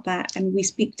basically cut that, and we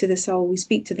speak to the soul, we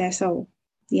speak to their soul.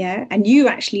 And you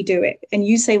actually do it, and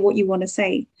you say what you want to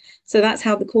say. So that's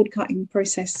how the cord cutting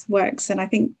process works, and I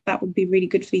think that would be really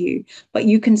good for you. But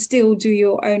you can still do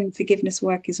your own forgiveness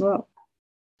work as well.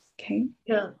 Okay.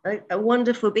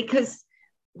 Wonderful, because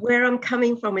where I'm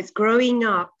coming from is growing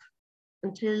up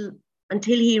until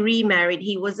he remarried.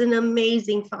 He was an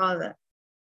amazing father,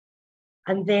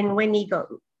 and then when he got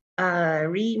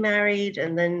remarried,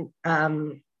 and then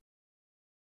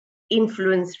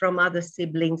influence from other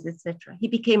siblings, etc., he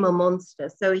became a monster.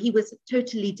 So he was a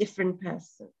totally different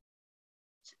person.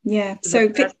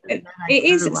 So it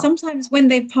is sometimes when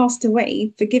they've passed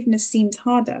away, forgiveness seems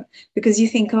harder, because you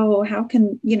think, "Oh, how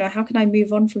can I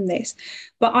move on from this?"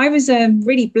 But I was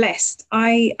really blessed.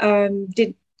 I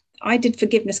did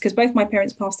forgiveness because both my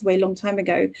parents passed away a long time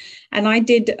ago, and I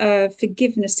did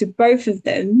forgiveness to both of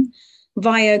them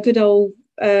via good old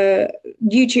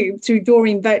YouTube through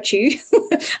Doreen Virtue.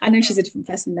 I know she's a different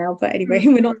person now, but anyway,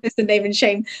 we're not supposed to name and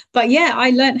shame. But I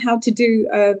learned how to do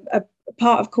a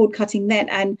part of cord cutting then,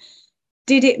 and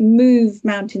did it move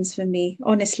mountains for me?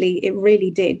 Honestly, it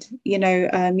really did.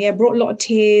 Brought a lot of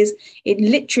tears. It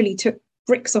literally took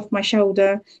bricks off my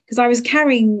shoulder, because I was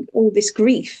carrying all this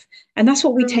grief, and that's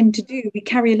what we tend to do. We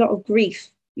carry a lot of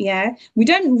grief. We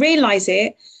don't realize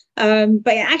it,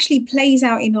 but it actually plays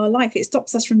out in our life. It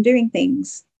stops us from doing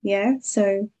things.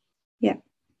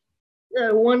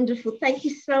 Wonderful. Thank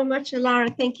you so much,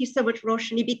 Alara. Thank you so much,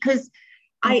 Roshney, because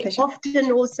I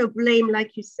often also blame,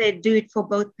 like you said, do it for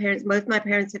both parents. Both my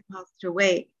parents have passed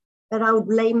away. But I would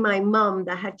blame my mum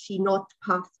that had she not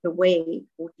passed away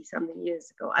 40-something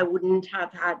years ago, I wouldn't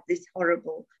have had this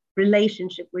horrible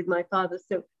relationship with my father.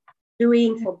 So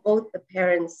doing for both the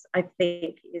parents, I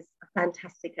think, is a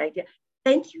fantastic idea.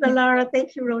 Thank you, Alara.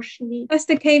 Thank you, Roshney. That's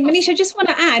okay. Manisha, I just want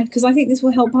to add, because I think this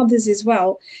will help others as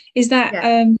well, is that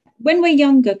when we're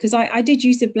younger, because I did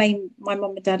used to blame my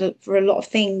mum and dad for a lot of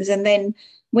things. And then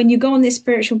when you go on this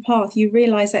spiritual path, you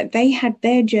realize that they had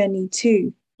their journey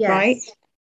too, right?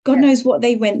 God knows what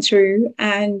they went through.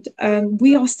 And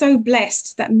we are so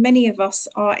blessed that many of us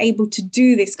are able to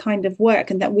do this kind of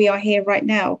work, and that we are here right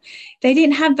now. They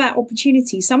didn't have that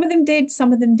opportunity. Some of them did,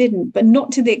 some of them didn't, but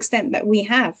not to the extent that we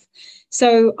have.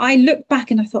 So I look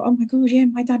back and I thought, "Oh my God,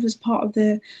 my dad was part of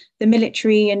the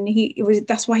military, and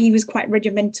that's why he was quite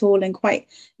regimental and quite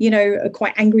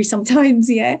angry sometimes."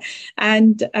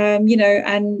 And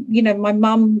my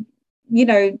mum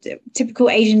typical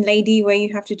Asian lady where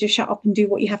you have to just shut up and do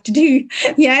what you have to do.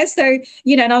 Yeah. So,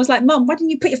 and I was like, Mom, why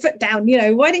didn't you put your foot down?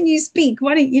 Why didn't you speak?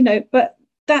 Why didn't, but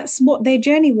that's what their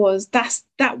journey was.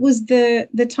 That was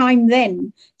the time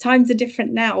then. Times are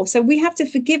different now. So we have to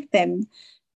forgive them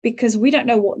because we don't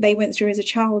know what they went through as a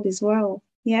child as well.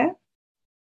 Yeah.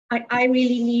 I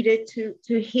really needed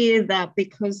to hear that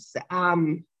because I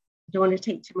don't want to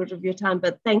take too much of your time,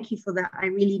 but thank you for that. I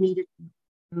really needed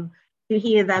to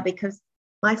hear that because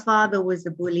my father was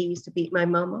a bully, used to beat my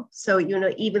mama. So,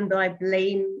 even though I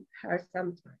blame her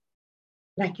sometimes,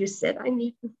 like you said, I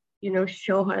need to,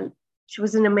 show her she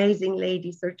was an amazing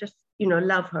lady. So just,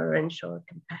 love her and show her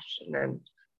compassion. And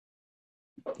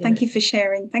Thank you for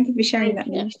sharing. Thank you for sharing that,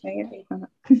 Manisha.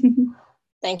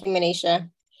 Thank you, Manisha.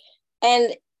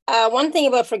 And one thing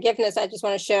about forgiveness, I just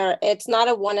want to share, it's not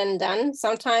a one and done.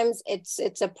 Sometimes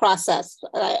it's a process.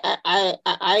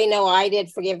 I know I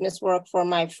did forgiveness work for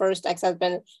my first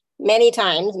ex-husband many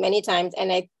times.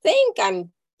 And I think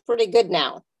I'm pretty good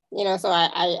now, so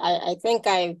I think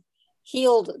I've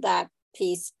healed that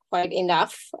piece quite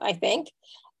enough, I think.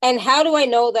 And how do I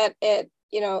know that it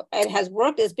has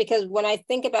worked is because when I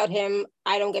think about him,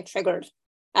 I don't get triggered.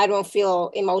 I don't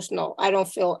feel emotional. I don't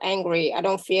feel angry. I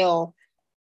don't feel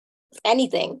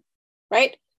anything,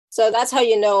 right? So that's how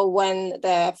you know when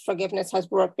the forgiveness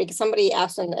has worked, because somebody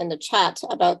asked in the chat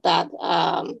about that.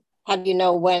 How do you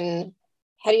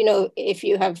know if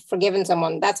you have forgiven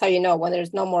someone? That's how you know when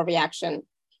there's no more reaction,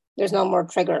 there's no more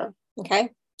trigger. Okay.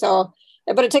 So,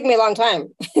 but it took me a long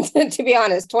time, to be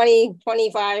honest,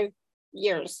 25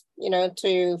 years,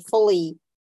 to fully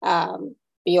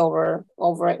be over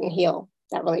it and heal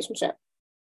that relationship.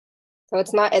 So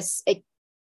it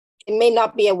may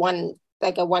not be a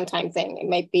one-time thing. It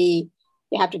might be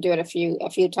you have to do it a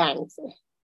few times.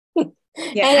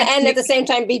 Yeah, and at the same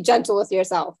time be gentle with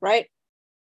yourself, right?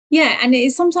 Yeah, and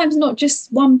it's sometimes not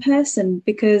just one person,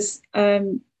 because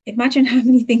imagine how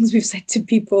many things we've said to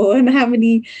people and how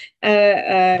many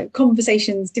difficult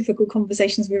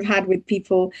conversations we've had with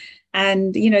people,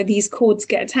 and these cords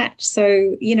get attached.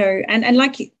 So and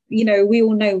like we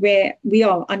all know we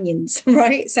are onions,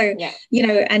 right? So yeah.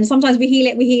 And sometimes we heal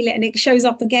it and it shows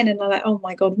up again and I'm like, oh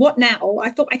my God, what now?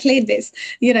 I thought I cleared this,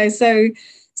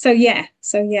 so yeah,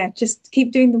 just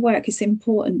keep doing the work. It's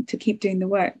important to keep doing the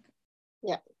work.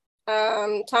 Yeah.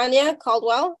 Tanya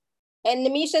Caldwell and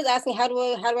Namisha is asking, how do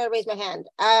I raise my hand?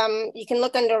 You can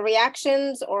look under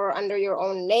reactions or under your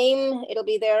own name, it'll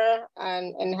be there,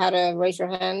 and how to raise your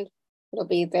hand, it'll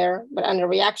be there. But under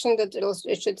reactions,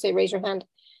 it should say raise your hand.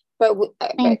 But we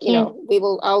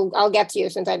will. I'll get to you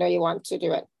since I know you want to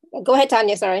do it. Go ahead,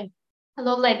 Tanya. Sorry.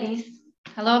 Hello, ladies.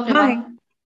 Hello, everyone.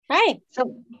 Hi.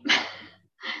 So,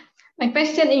 my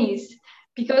question is,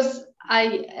 because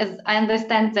as I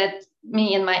understand that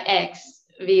me and my ex,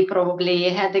 we probably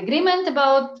had agreement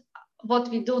about what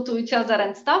we do to each other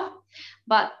and stuff,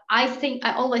 but I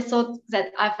always thought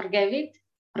that I forgave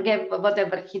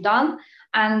whatever he done.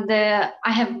 And I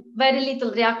have very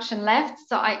little reaction left.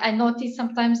 So I notice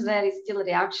sometimes there is still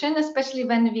reaction, especially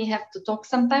when we have to talk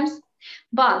sometimes.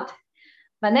 But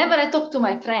whenever I talk to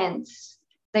my friends,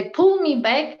 they pull me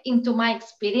back into my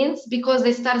experience because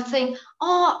they start saying,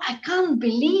 oh, I can't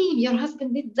believe your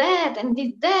husband did that and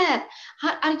did that.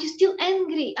 Are you still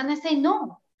angry? And I say,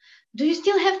 no. Do you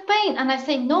still have pain? And I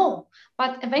say, no.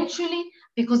 But eventually,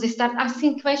 because they start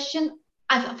asking questions,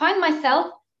 I find myself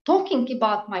talking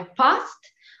about my past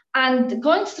and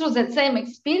going through that same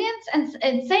experience and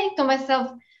saying to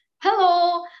myself,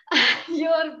 hello,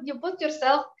 you put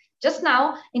yourself just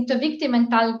now into victim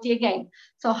mentality again.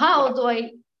 So how do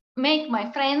I make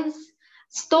my friends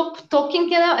stop talking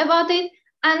about it?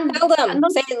 And tell them,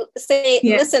 say,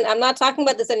 listen, I'm not talking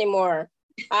about this anymore.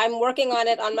 I'm working on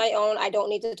it on my own. I don't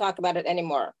need to talk about it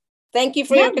anymore. Thank you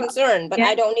for your concern, but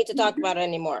I don't need to talk about it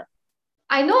anymore.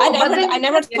 I know. I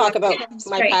never talk about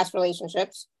my past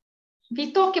relationships.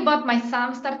 We talk about my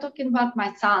son, start talking about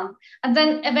my son. And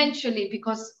then eventually,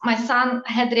 because my son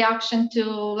had reaction to,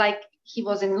 like, he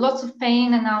was in lots of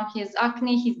pain and now he has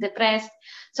acne, he's depressed.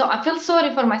 So I feel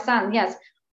sorry for my son, yes.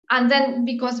 And then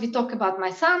because we talk about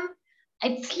my son,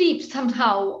 it sleeps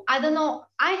somehow. I don't know.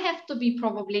 I have to be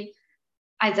probably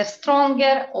either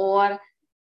stronger or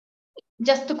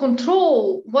just to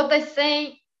control what I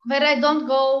say, where I don't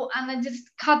go, and I just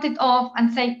cut it off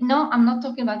and say, no, I'm not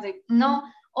talking about it. No.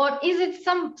 Or is it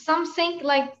something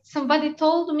like somebody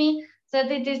told me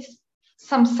that it is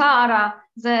samsara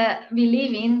that we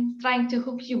live in, trying to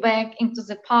hook you back into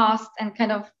the past and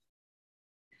kind of,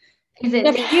 is it?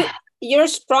 Yeah, but you're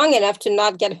strong enough to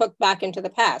not get hooked back into the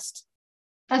past.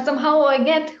 And somehow I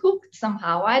get hooked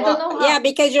somehow. I don't know how. Yeah,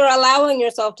 because you're allowing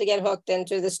yourself to get hooked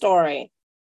into the story.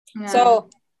 Yeah. So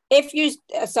if you,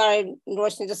 sorry,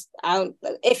 Roshney, just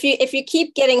if you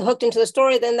keep getting hooked into the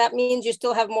story, then that means you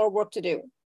still have more work to do.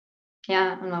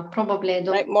 Yeah, no, probably I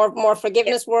don't. Right, more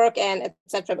forgiveness work and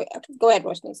etc. Go ahead,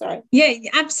 Roshney. Sorry. Yeah,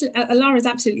 absolutely. Alara's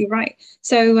absolutely right.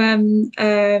 So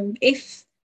if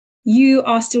you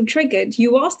are still triggered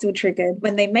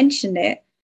when they mention it.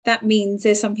 That means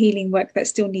there's some healing work that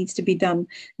still needs to be done.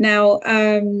 Now,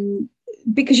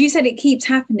 because you said it keeps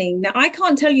happening. Now, I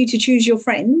can't tell you to choose your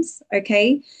friends,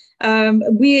 okay?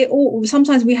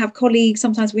 Sometimes we have colleagues,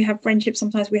 sometimes we have friendships,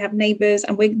 sometimes we have neighbors,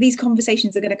 and these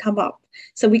conversations are going to come up.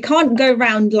 So we can't go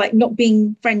around like not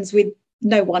being friends with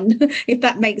no one, if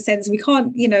that makes sense. We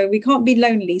can't be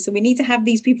lonely. So we need to have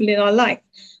these people in our life.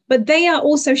 But they are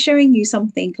also showing you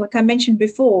something, like I mentioned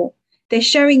before. They're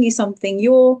showing you something.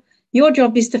 Your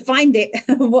job is to find it,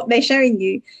 what they're showing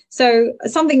you. So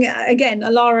something, again,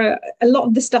 Alara, a lot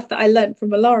of the stuff that I learned from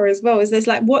Alara as well is there's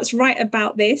like, what's right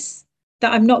about this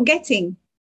that I'm not getting?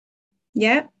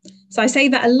 Yeah. So I say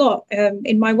that a lot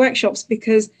in my workshops,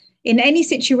 because in any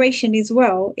situation as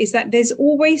well, is that there's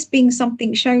always been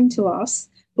something shown to us,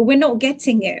 but we're not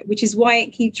getting it, which is why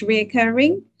it keeps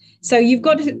reoccurring. So you've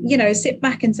got to, sit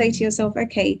back and say to yourself,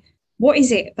 okay, what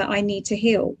is it that I need to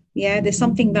heal? Yeah, there's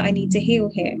something that I need to heal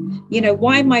here.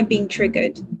 Why am I being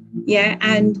triggered? Yeah,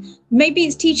 and maybe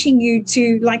it's teaching you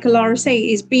to, like Alara say,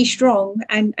 is be strong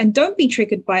and don't be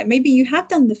triggered by it. Maybe you have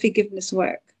done the forgiveness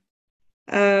work.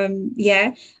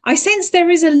 I sense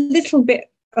there is a little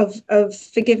bit of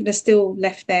forgiveness still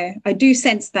left there. I do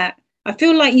sense that. I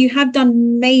feel like you have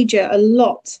done a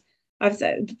lot. I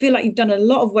feel like you've done a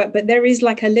lot of work, but there is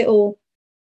like a little,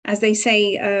 as they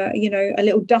say, a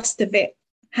little dust of it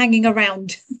hanging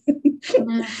around.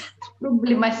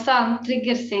 Probably my son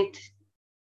triggers it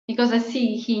because I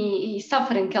see he's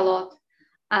suffering a lot.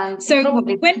 And so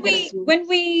when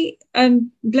we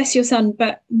bless your son,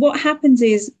 but what happens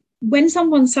is when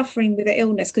someone's suffering with an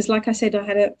illness, because like I said, I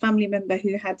had a family member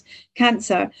who had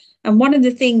cancer. And one of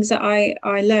the things that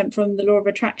I learned from the law of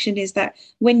attraction is that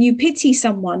when you pity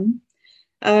someone,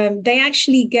 they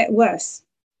actually get worse.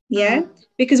 Yeah.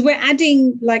 Because we're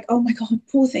adding like, oh my God,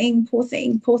 poor thing,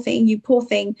 you poor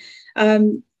thing.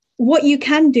 What you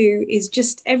can do is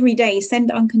just every day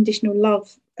send unconditional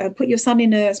love, put your son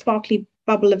in a sparkly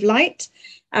bubble of light,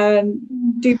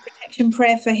 do protection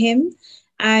prayer for him,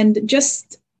 and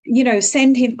just,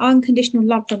 send him unconditional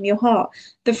love from your heart.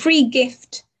 The free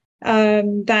gift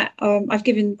that I've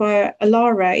given by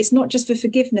Alara is not just for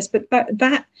forgiveness, but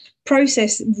that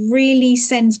process really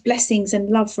sends blessings and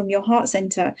love from your heart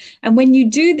center. And when you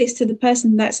do this to the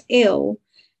person that's ill,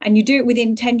 and you do it with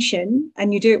intention,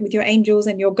 and you do it with your angels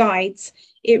and your guides,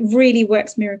 it really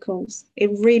works miracles. It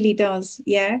really does.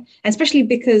 Yeah. And especially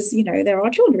because, there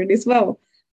are children as well.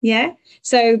 Yeah.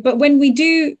 So, but when we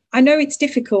do, I know it's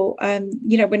difficult,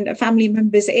 when a family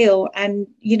member's ill and,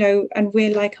 and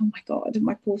we're like, oh my God,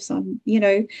 my poor son,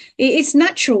 it's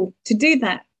natural to do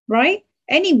that, right?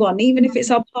 Anyone, even if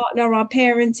it's our partner, our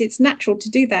parents, it's natural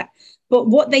to do that. But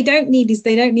what they don't need is,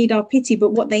 they don't need our pity,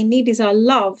 but what they need is our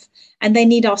love, and they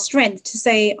need our strength to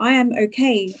say, I am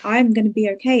okay. I'm going to be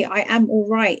okay. I am all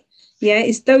right. Yeah.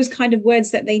 It's those kind of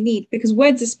words that they need, because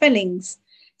words are spellings.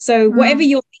 So whatever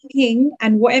you're thinking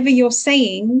and whatever you're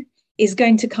saying is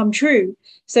going to come true.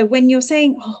 So when you're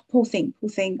saying, oh, poor thing,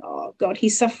 oh God,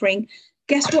 he's suffering,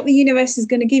 guess what the universe is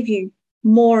going to give you?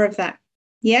 More of that.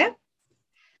 Yeah?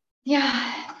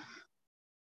 Yeah.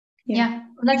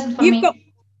 That's it for me.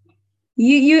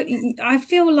 I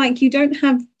feel like you don't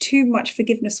have too much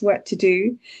forgiveness work to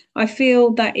do. I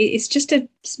feel that it's just a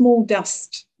small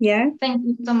dust. Yeah? Thank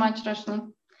you so much,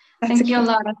 Roshney. Thank you,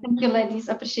 Laura. Thank you, ladies.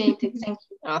 Appreciate it. Thank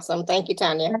you. Awesome. Thank you,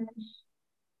 Tanya.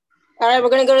 All right,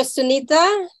 we're going to go to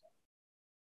Sunita.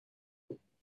 You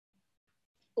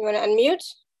want to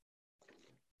unmute?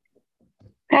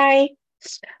 Hi.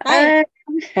 Hi.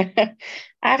 I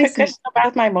have a question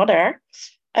about my mother.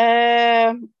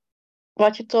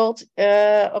 What you told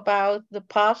about the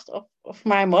past of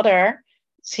my mother,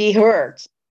 she hurt.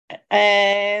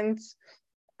 And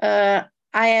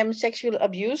I am sexually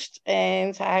abused,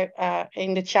 and I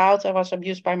in the child I was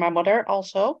abused by my mother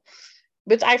also.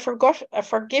 But I forgive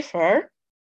her,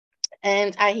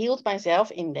 and I healed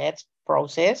myself in that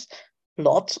process.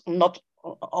 Not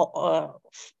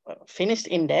finished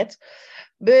in that,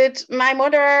 but my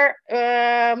mother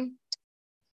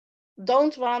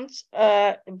don't want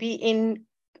be in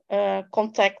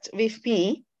contact with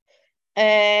me,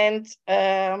 and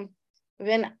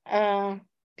when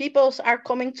people are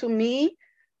coming to me,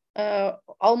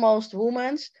 almost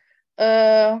women,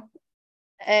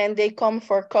 and they come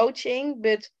for coaching,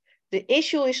 but the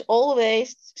issue is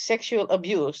always sexual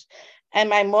abuse. And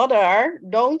my mother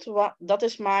that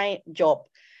is my job.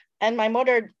 And my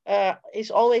mother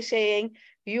is always saying,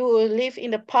 you live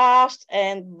in the past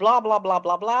and blah, blah, blah,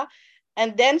 blah, blah.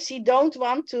 And then she don't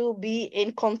want to be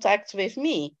in contact with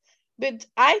me. But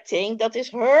I think that is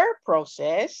her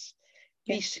process,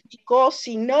 because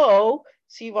she know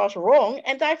she was wrong,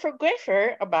 and I forgive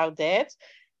her about that.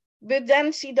 But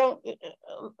then she don't,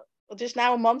 just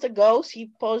now a month ago,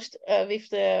 she posted with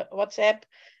the WhatsApp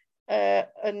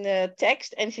a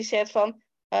text, and she said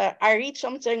I read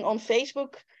something on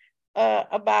Facebook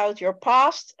about your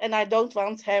past, and I don't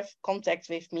want to have contact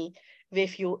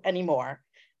with you anymore.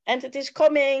 And it is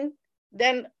coming.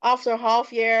 Then after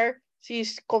half year,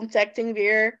 she's contacting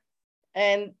me,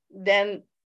 and then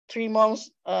 3 months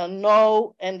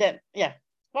no, and then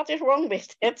what is wrong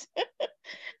with it?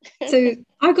 So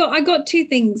I got two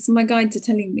things my guides are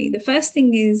telling me. The first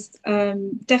thing is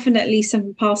definitely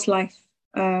some past life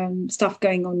stuff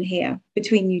going on here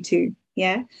between you two.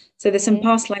 Yeah. So there's some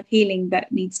past life healing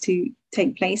that needs to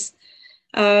take place.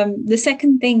 The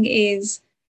second thing is,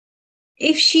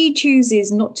 if she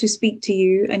chooses not to speak to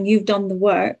you and you've done the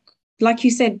work, like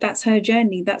you said, that's her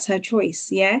journey, that's her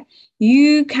choice. Yeah.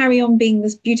 You carry on being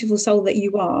this beautiful soul that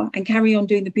you are, and carry on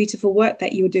doing the beautiful work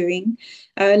that you're doing.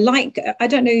 I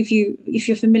don't know if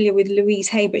you're familiar with Louise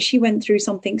Hay, but she went through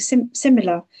something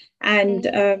similar. And,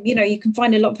 you can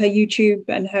find a lot of her YouTube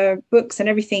and her books and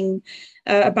everything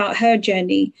about her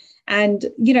journey. And,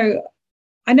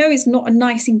 I know it's not a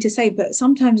nice thing to say, but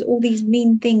sometimes all these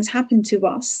mean things happen to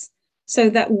us so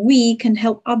that we can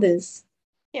help others.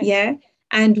 Yeah.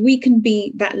 And we can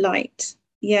be that light.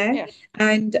 Yeah.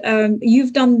 And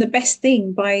you've done the best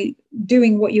thing by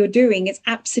doing what you're doing. It's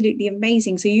absolutely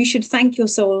amazing. So you should thank your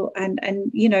soul and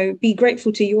be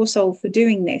grateful to your soul for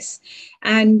doing this.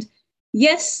 And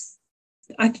yes,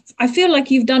 I feel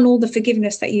like you've done all the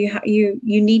forgiveness that you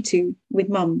need to with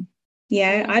mum.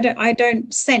 Yeah. I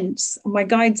don't sense, my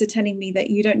guides are telling me that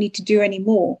you don't need to do any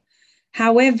more.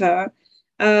 However,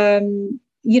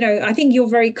 I think you're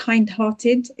very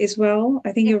kind-hearted as well.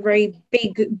 I think you're a very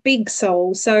big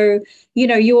soul. So,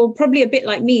 you're probably a bit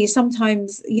like me.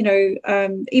 Sometimes,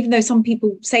 even though some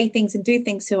people say things and do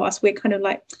things to us, we're kind of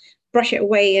like brush it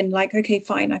away and like, okay,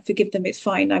 fine, I forgive them. It's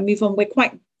fine. I move on. We're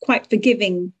quite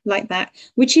forgiving like that,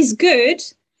 which is good.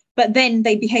 But then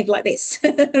they behave like this,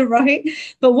 right?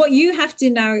 But what you have to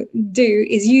now do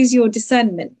is use your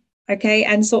discernment, okay?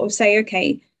 And sort of say,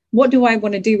 okay, what do I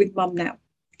want to do with mum now?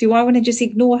 Do I want to just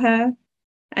ignore her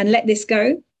and let this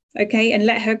go? Okay. And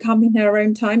let her come in her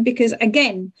own time? Because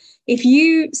again, if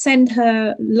you send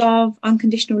her love,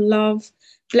 unconditional love,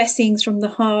 blessings from the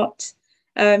heart,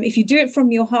 if you do it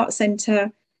from your heart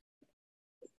center,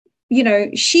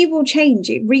 she will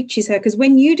change. It reaches her, because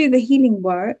when you do the healing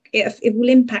work, it will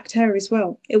impact her as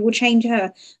well. It will change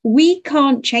her. We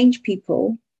can't change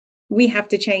people. We have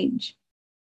to change.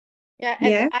 Yeah,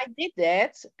 and I did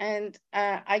that, and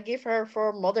I give her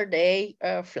for Mother Day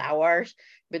flowers,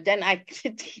 but then I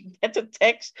get a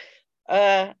text,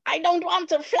 I don't want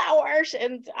the flowers,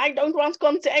 and I don't want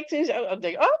contact. And so I'm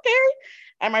like, okay.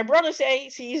 And my brother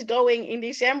says he's going in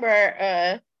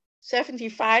December,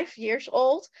 75 years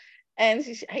old, and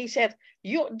he said,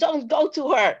 you don't go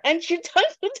to her, and you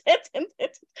don't do that and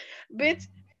that. But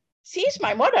she's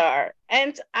my mother,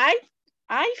 and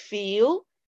I feel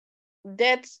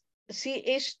that she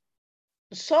is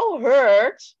so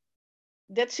hurt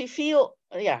that she feel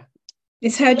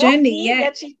it's her journey.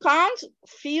 That she can't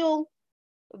feel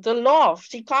the love.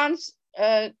 She can't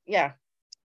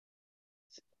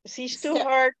she's too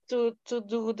hurt to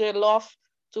do the love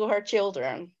to her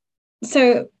children.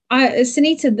 So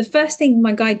Sunita, the first thing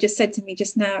my guide just said to me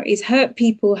just now is hurt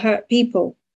people.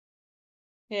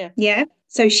 Yeah.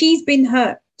 So she's been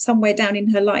hurt somewhere down in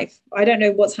her life. I don't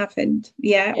know what's happened,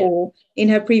 or in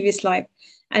her previous life.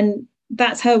 And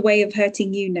that's her way of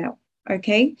hurting you now,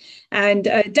 okay? And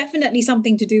definitely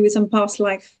something to do with some past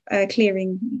life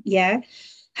clearing,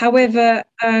 However,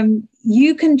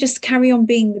 you can just carry on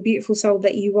being the beautiful soul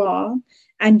that you are,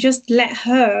 and just let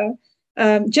her,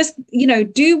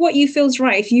 do what you feel's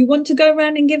right. If you want to go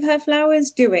around and give her flowers,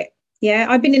 do it. Yeah,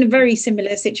 I've been in a very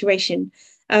similar situation.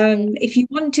 If you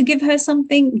want to give her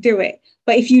something, do it.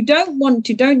 But if you don't want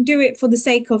to, don't do it for the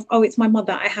sake of, it's my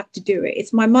mother, I have to do it.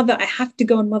 It's my mother, I have to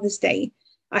go on Mother's Day.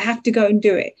 I have to go and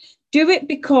do it. Do it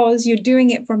because you're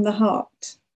doing it from the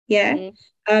heart. Yeah.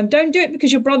 Don't do it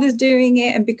because your brother's doing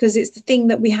it and because it's the thing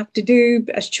that we have to do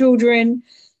as children.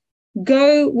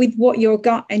 Go with what your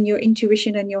gut and your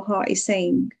intuition and your heart is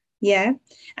saying. Yeah.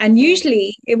 And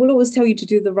usually it will always tell you to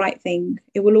do the right thing.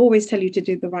 It will always tell you to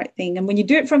do the right thing. And when you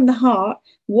do it from the heart,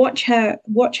 watch her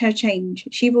change.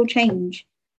 She will change.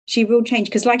 She will change.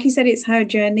 Because like you said, it's her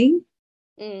journey.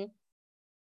 Okay,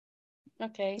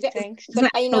 Yeah, thanks.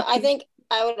 but I think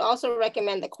I would also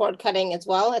recommend the cord cutting as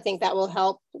well. I think that will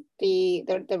help the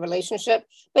relationship.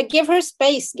 But give her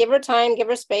space, give her time, give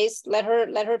her space. Let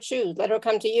her choose. Let her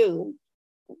come to you.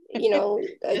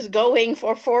 It's going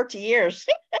for 40 years.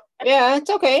 Yeah, it's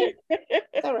okay.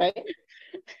 It's all right.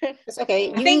 It's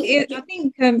okay. I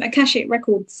think Akashic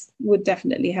Records would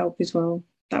definitely help as well.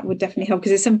 That would definitely help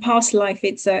because it's some past life.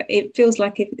 It feels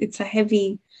like it's a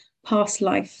heavy past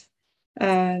life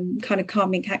kind of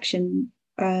karmic action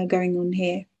going on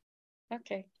here.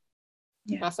 Okay.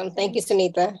 Yeah. Awesome. Thank you,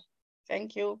 Sunita.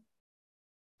 Thank you.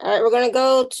 All right, we're gonna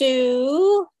go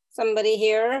to somebody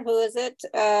here. Who is it?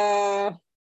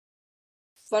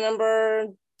 Phone number,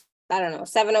 I don't know,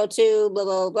 702 blah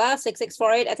blah blah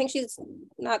 6648. I think she's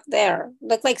not there.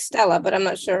 Looks like Stella, but I'm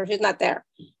not sure. She's not there.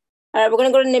 All right, we're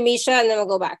gonna go to Nimisha and then we'll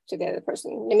go back to the other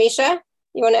person. Nimisha,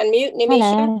 you want to unmute?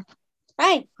 Nimisha. Hello.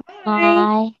 Hi.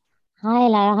 Hi. Hi,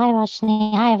 Lara. Hi,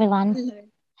 Roshney. Hi, everyone. Hello.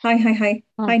 Hi.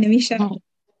 Hi, Nimisha.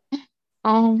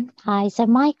 Hi. Hi. So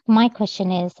my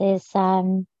question is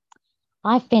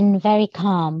I've been very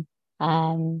calm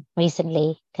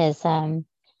recently because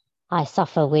I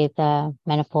suffer with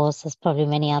menopause, as probably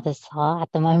many others are at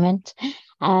the moment.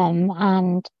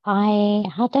 And I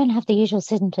don't have the usual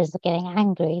symptoms of getting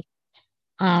angry.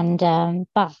 And I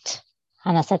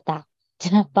said that,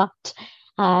 but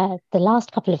the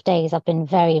last couple of days I've been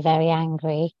very, very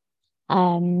angry.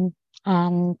 And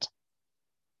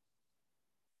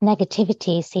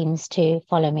negativity seems to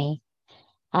follow me.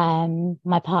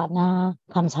 My partner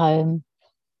comes home,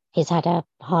 he's had a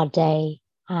hard day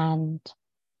and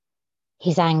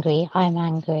he's angry, I'm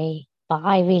angry, but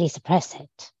I really suppress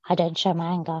it. I don't show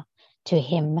my anger to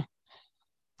him.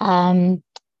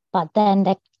 But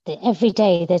then every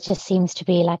day there just seems to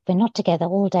be like we're not together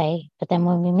all day, but then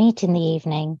when we meet in the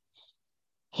evening,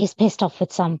 he's pissed off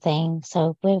with something,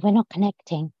 so we're not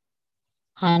connecting.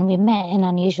 And we met in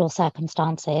unusual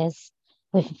circumstances.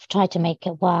 We've tried to make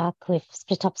it work. We've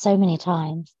split up so many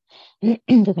times. We've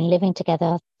been living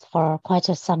together for quite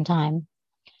some time.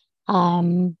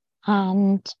 And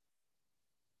I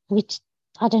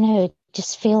don't know, it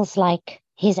just feels like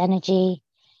his energy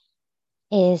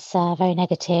is very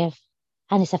negative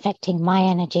and it's affecting my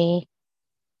energy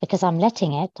because I'm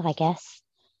letting it, I guess.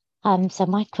 So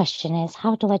my question is,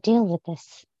 how do I deal with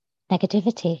this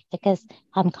negativity? Because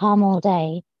I'm calm all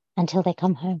day until they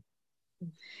come home.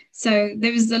 So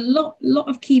there was a lot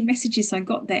of key messages I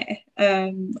got there.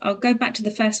 I'll go back to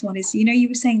the first one is, you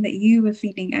were saying that you were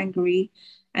feeling angry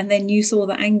and then you saw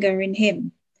the anger in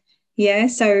him. Yeah.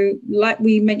 So like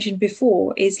we mentioned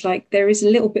before, is like there is a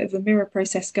little bit of a mirror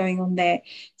process going on there.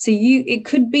 So it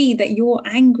could be that you're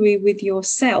angry with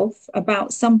yourself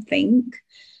about something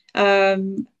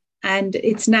and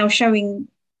it's now showing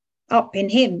up in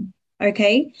him.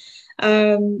 Okay.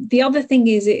 The other thing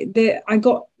is I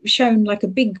got shown like a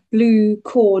big blue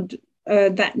cord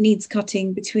that needs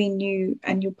cutting between you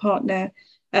and your partner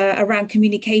around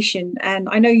communication. And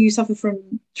I know you suffer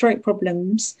from throat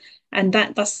problems, and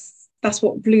that's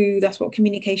what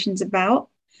communication's about.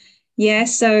 Yeah.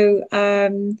 So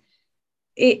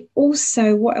it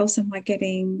also, what else am I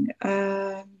getting?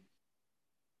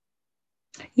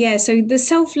 Yeah. So the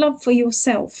self-love for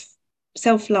yourself,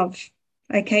 self-love.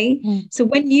 Okay. So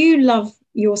when you love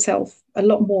yourself a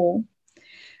lot more,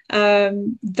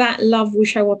 that love will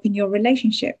show up in your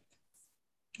relationship.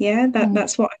 Yeah,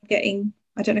 that's what I'm getting.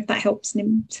 I don't know if that helps,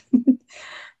 Nim.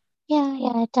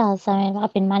 Yeah, it does. I mean,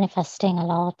 I've been manifesting a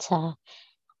lot,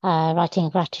 writing a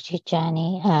gratitude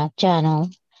journal.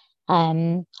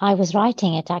 I was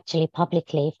writing it actually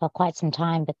publicly for quite some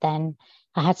time, but then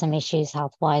I had some issues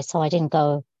health-wise, so I didn't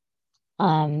go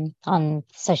on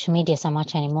social media so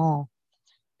much anymore.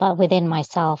 But within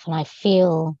myself, and I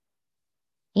feel,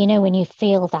 when you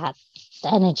feel that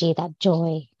energy, that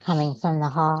joy coming from the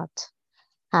heart,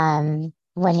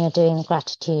 when you're doing the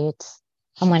gratitudes,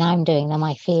 and when I'm doing them,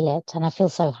 I feel it, and I feel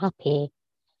so happy.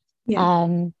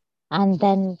 Yeah. And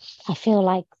then I feel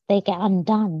like they get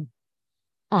undone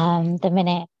the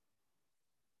minute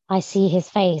I see his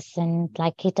face, and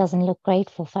like he doesn't look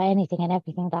grateful for anything and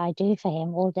everything that I do for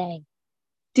him all day.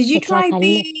 Did you try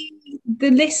the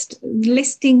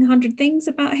listing 100 things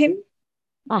about him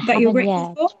that you're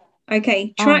grateful for?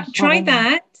 Okay, try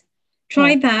that.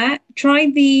 Try that. Try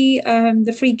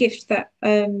the free gift that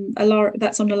Alara,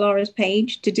 that's on Alara's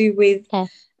page to do with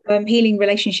healing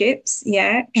relationships.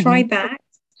 Yeah, try that.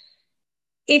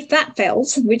 if that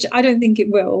fails, which I don't think it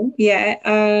will, there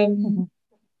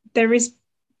is,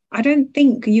 I don't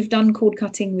think you've done cord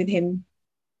cutting with him.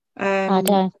 I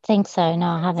don't think so. No,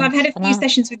 I haven't. I've had a few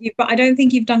sessions with you, but I don't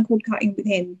think you've done cord cutting with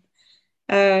him.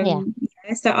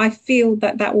 So I feel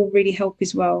that will really help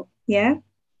as well. Yeah.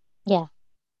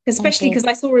 Especially because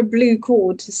I saw a blue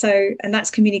cord, and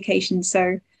that's communication.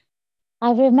 So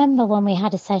I remember when we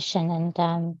had a session,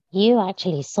 and you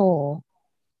actually saw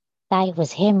that it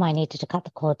was him I needed to cut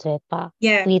the cord with, but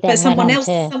someone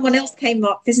else came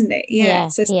up, isn't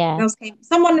it? So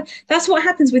someone else that's what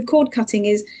happens with cord cutting,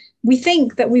 is we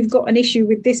think that we've got an issue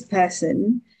with this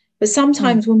person, but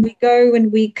sometimes when we go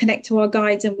and we connect to our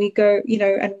guides and we go,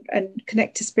 and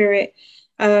connect to spirit,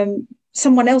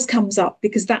 someone else comes up,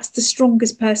 because that's the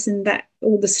strongest person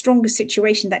or the strongest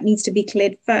situation that needs to be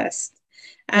cleared first.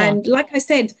 And like I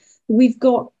said, we've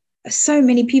got so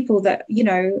many people that, you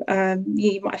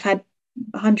might have had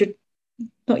 100,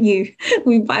 not you,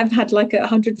 we might have had like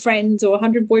 100 friends or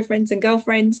 100 boyfriends and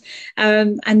girlfriends.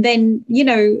 And then,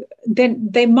 then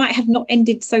they might have not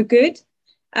ended so good.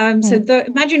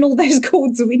 Imagine all those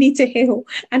cords that we need to heal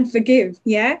and forgive.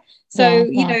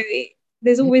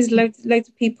 There's always loads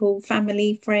of people,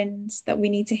 family, friends that we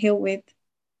need to heal with.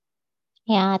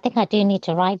 I think I do need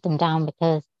to write them down,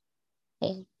 because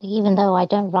even though I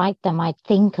don't write them, I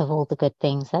think of all the good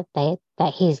things that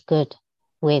he's good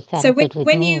with and good with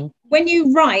me. When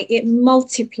you write, it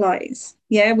multiplies.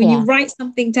 When you write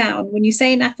something down, when you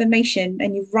say an affirmation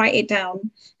and you write it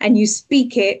down and you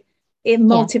speak it, it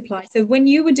multiplies. So when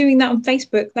you were doing that on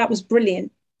Facebook, that was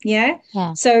brilliant.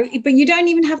 So, but you don't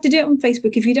even have to do it on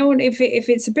Facebook if you don't want. If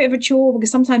it's a bit of a chore,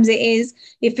 because sometimes it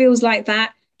feels like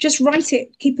that. Just write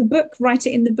it, keep a book, write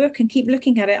it in the book and keep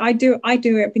looking at it. I do it. I've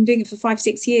been doing it for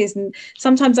 5-6 years. And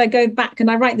sometimes I go back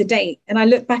and I write the date and I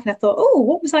look back and I thought, oh,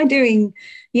 what was I doing,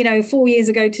 4 years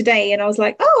ago today? And I was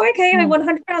like, oh, okay, I won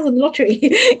 100,000 on the lottery.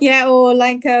 Or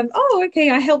like, oh, okay,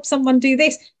 I helped someone do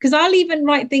this. Because I'll even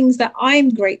write things that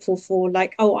I'm grateful for,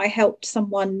 like, oh, I helped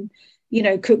someone,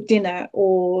 cook dinner,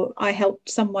 or I helped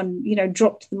someone,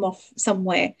 dropped them off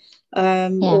somewhere.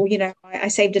 Or I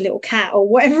saved a little cat, or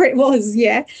whatever it was.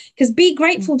 Because be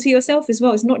grateful to yourself as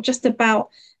well. It's not just about,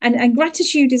 and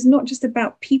gratitude is not just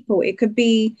about people. It could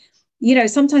be,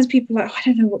 sometimes people are like, oh, I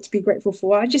don't know what to be grateful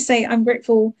for. I just say, I'm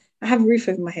grateful I have a roof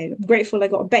over my head. I'm grateful I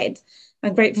got a bed.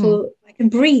 I'm grateful I can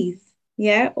breathe.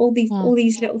 All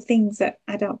these little things that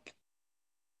add up.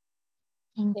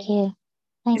 Thank you.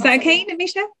 Is that okay,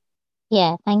 Namisha?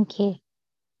 Yeah, thank you.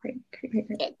 Great.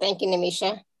 Thank you,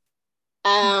 Namisha.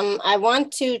 I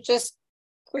want to just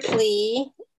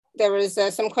quickly, there was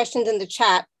some questions in the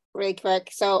chat really quick.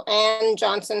 So Ann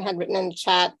Johnson had written in the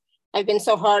chat, I've been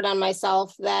so hard on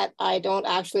myself that I don't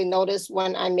actually notice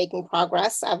when I'm making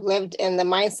progress. I've lived in the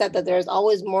mindset that there's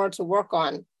always more to work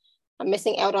on. I'm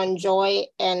missing out on joy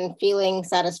and feeling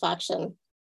satisfaction.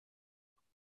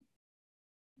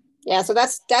 So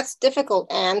that's difficult,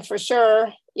 and for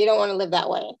sure, you don't want to live that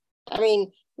way. I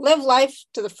mean, live life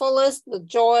to the fullest with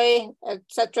joy,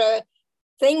 etc.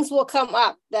 Things will come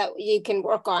up that you can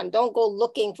work on. Don't go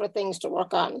looking for things to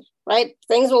work on, right?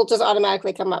 Things will just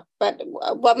automatically come up. But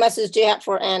what message do you have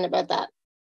for Anne about that?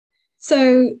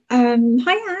 So, hi,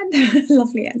 Anne.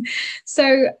 Lovely, Anne.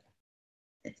 So,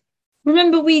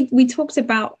 remember we talked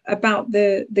about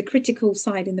the critical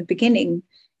side in the beginning,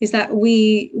 is that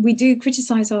we do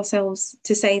criticize ourselves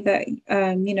to say that,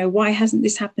 why hasn't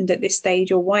this happened at this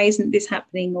stage, or why isn't this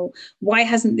happening, or why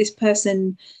hasn't this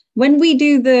person, when we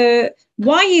do the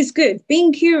why is good,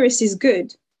 being curious is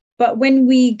good. But when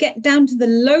we get down to the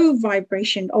low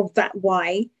vibration of that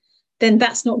why, then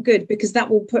that's not good, because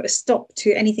that will put a stop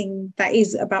to anything that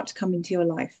is about to come into your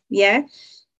life.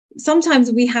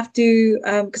 Sometimes we have to,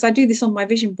 because I do this on my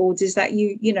vision boards, is that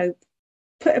you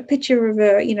put a picture of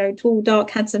a tall,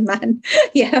 dark, handsome man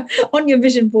on your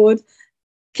vision board,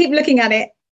 keep looking at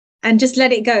it and just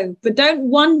let it go. But don't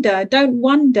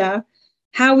wonder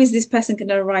how is this person going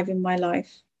to arrive in my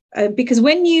life, because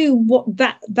when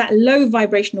that low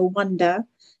vibrational wonder,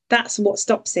 that's what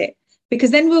stops it.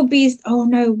 Because then we'll be, oh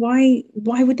no, why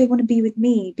would they want to be with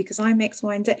me, because I'm X,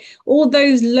 Y, and Z. All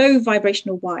those low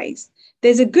vibrational whys.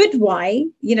 There's a good why,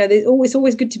 it's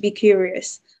always good to be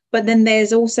curious. But then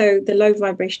there's also the low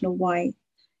vibrational why.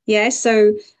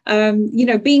 So,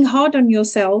 being hard on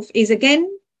yourself is, again,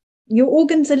 your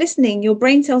organs are listening, your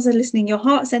brain cells are listening, your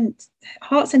heart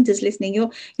center's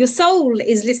listening, your soul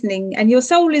is listening, and your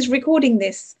soul is recording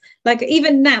this. Like,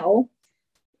 even now,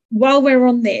 while we're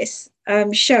on this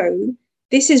show,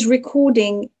 this is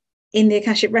recording in the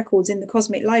Akashic Records in the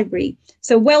Cosmic Library.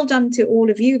 So well done to all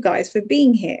of you guys for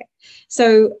being here.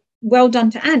 So well done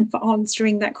to Anne for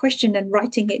answering that question and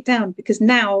writing it down, because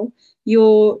now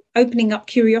you're opening up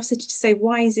curiosity to say,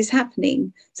 why is this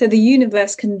happening? So the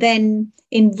universe can then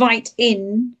invite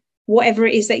in whatever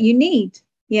it is that you need.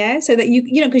 Yeah. So that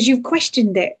you know, because you've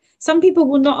questioned it. Some people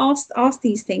will not ask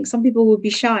these things. Some people will be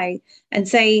shy and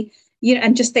say, you know,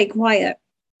 and just stay quiet.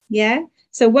 Yeah.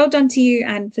 So well done to you,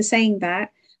 Anne, for saying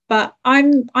that. But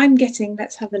I'm getting,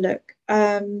 let's have a look.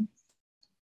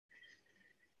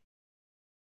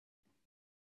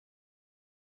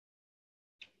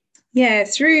 Yeah,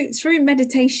 through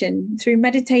meditation,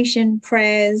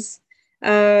 prayers,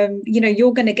 you know,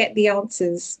 you're going to get the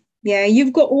answers. Yeah,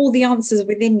 you've got all the answers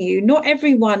within you. Not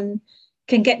everyone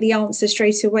can get the answer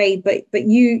straight away, but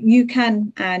you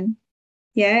can, Anne.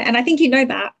 Yeah, and I think you know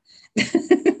that.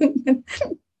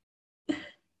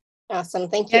 Awesome,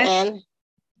 thank you, Anne.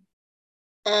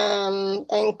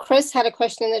 And Chris had a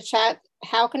question in the chat.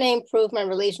 How can I improve my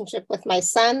relationship with my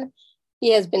son?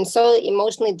 He has been so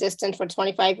emotionally distant for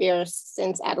 25 years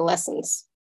since adolescence.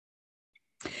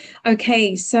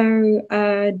 Okay,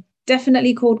 so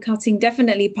definitely cord cutting,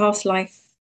 definitely past life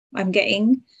I'm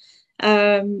getting.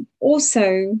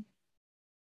 Also,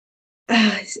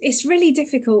 it's really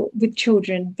difficult with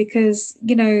children because,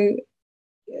 you know,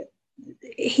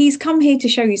 he's come here to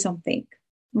show you something,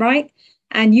 right?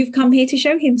 And you've come here to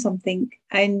show him something,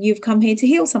 and you've come here to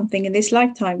heal something in this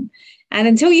lifetime. And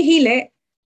until you heal it,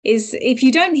 if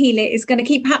you don't heal it, it's going to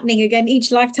keep happening again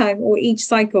each lifetime or each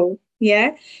cycle.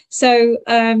 Yeah. So,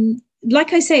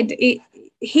 like I said,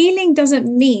 healing doesn't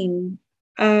mean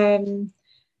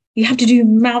you have to do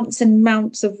mounts and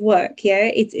mounts of work. Yeah.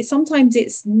 Sometimes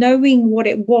it's knowing what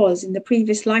it was in the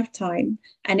previous lifetime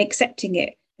and accepting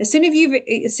it. As soon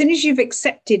as you've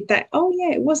accepted that, oh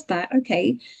yeah, it was that.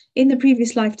 Okay. In the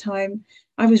previous lifetime,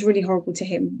 I was really horrible to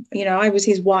him. You know, I was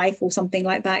his wife or something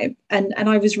like that. And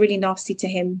I was really nasty to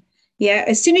him. Yeah.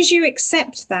 As soon as you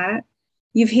accept that,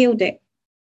 you've healed it.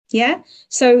 Yeah.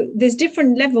 So there's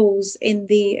different levels in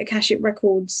the Akashic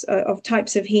records of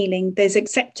types of healing. There's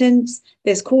acceptance,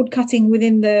 there's cord cutting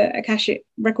within the Akashic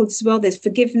records as well. There's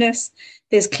forgiveness,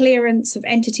 there's clearance of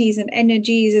entities and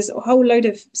energies. There's a whole load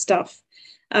of stuff.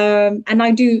 And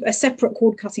I do a separate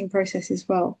cord cutting process as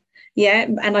well. Yeah.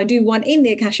 And I do one in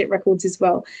the Akashic records as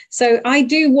well. So I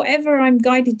do whatever I'm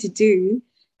guided to do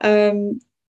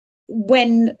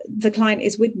when the client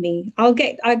is with me. I'll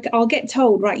get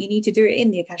told, right, you need to do it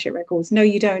in the Akashic records. No,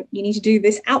 you don't. You need to do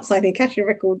this outside the Akashic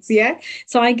records. Yeah.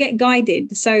 So I get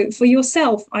guided. So for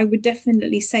yourself, I would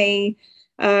definitely say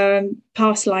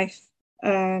past life.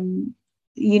 You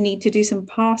need to do some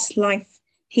past life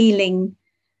healing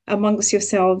amongst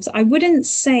yourselves. I wouldn't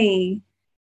say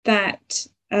that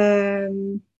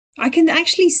I can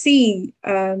actually see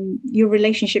your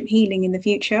relationship healing in the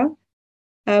future,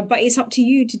 but it's up to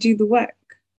you to do the work,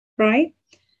 right?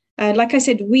 Like I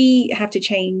said, we have to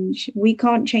change. We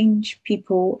can't change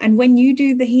people. And when you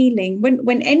do the healing,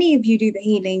 when any of you do the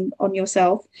healing on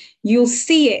yourself, you'll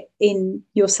see it in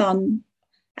your son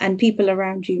and people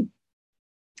around you.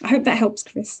 I hope that helps,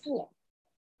 Chris. Yeah.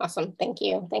 Awesome. Thank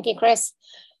you. Thank you, Chris.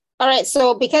 All right,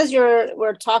 so because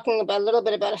we're talking about a little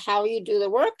bit about how you do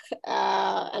the work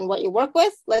and what you work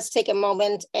with, let's take a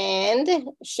moment and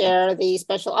share the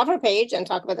special offer page and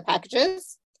talk about the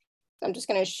packages. I'm just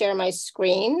going to share my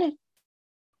screen.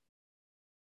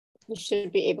 You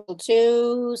should be able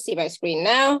to see my screen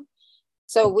now.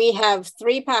 So we have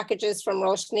 3 packages from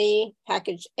Roshney.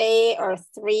 Package A are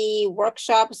 3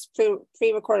 workshops,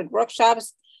 pre-recorded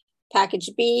workshops. Package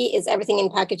B is everything in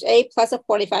package A plus a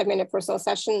 45-minute personal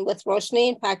session with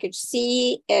Roshney. Package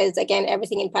C is, again,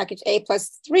 everything in package A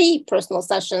plus 3 personal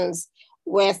sessions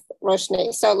with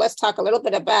Roshney. So let's talk a little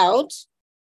bit about,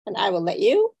 and I will let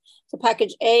you. So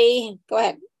package A, go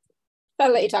ahead.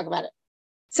 I'll let you talk about it.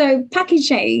 So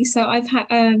package A, so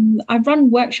I've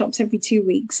run workshops every 2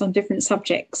 weeks on different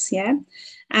subjects, yeah?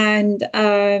 And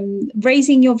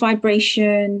raising your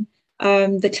vibration,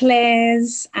 the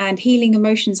clairs and healing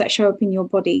emotions that show up in your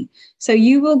body. So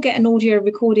you will get an audio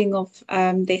recording of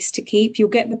this to keep. You'll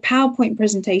get the PowerPoint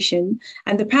presentation,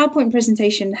 and the PowerPoint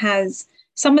presentation has,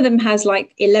 some of them has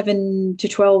like 11 to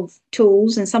 12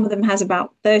 tools, and some of them has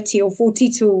about 30 or 40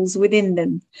 tools within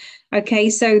them. Okay,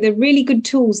 so they're really good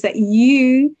tools that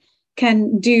you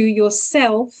can do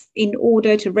yourself in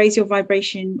order to raise your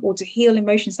vibration or to heal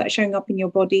emotions that are showing up in your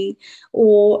body,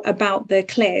 or about the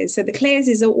clairs. So the clairs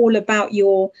is all about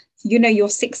your, you know, your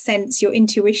sixth sense, your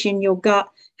intuition, your gut,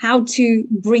 how to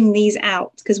bring these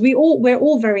out, because we're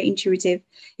all very intuitive.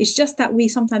 It's just that we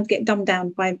sometimes get dumbed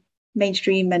down by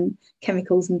mainstream and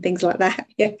chemicals and things like that.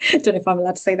 Yeah, I don't know if I'm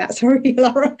allowed to say that. Sorry,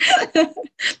 Laura.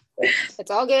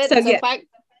 It's all good. So, So yeah.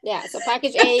 Yeah, so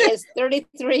package A is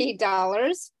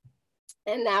 $33.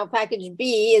 And now package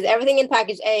B is everything in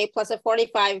package A plus a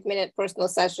 45-minute personal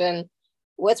session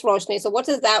with Roshney. So what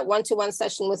does that one-to-one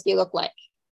session with you look like?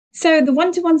 So the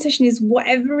one-to-one session is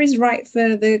whatever is right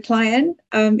for the client,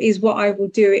 is what I will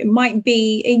do.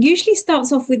 It usually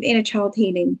starts off with inner child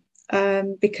healing,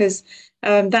 because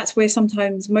that's where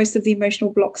sometimes most of the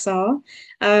emotional blocks are.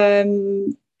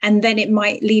 And then it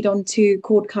might lead on to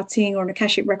cord cutting or an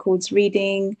Akashic Records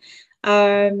reading.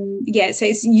 So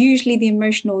it's usually the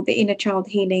inner child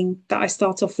healing that I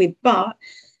start off with, but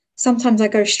sometimes I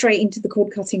go straight into the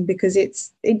cord cutting because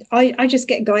I just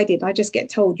get guided. I just get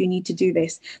told you need to do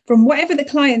this from whatever the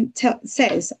client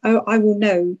says. I will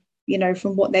know,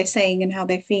 from what they're saying and how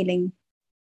they're feeling.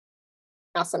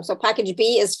 Awesome. So package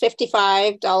B is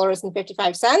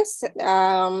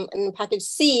 $55.55. And package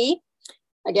C,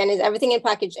 again, is everything in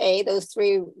package A, those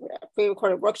 3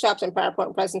 pre-recorded workshops and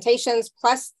PowerPoint presentations,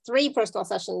 plus 3 personal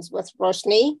sessions with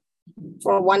Roshney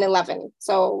for $111.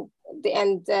 So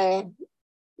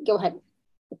go ahead.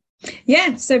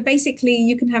 Yeah, so basically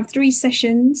you can have 3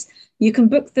 sessions. You can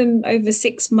book them over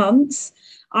 6 months.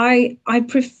 I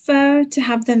prefer to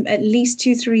have them at least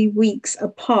 2-3 weeks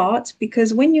apart,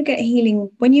 because when you get healing,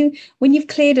 when you've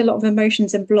cleared a lot of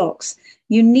emotions and blocks,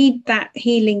 you need that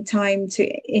healing time to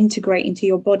integrate into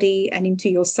your body and into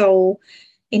your soul,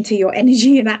 into your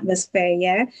energy and atmosphere.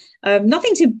 Yeah.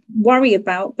 Nothing to worry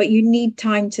about, but you need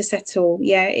time to settle.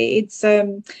 Yeah. It's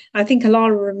I think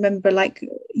Alara remember like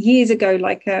years ago,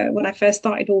 when I first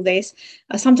started all this,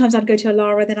 sometimes I'd go to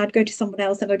Alara, then I'd go to someone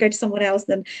else, then I'd go to someone else,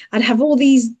 then I'd have all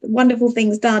these wonderful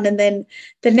things done. And then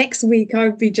the next week I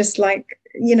would be just like,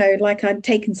 like I'd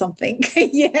taken something.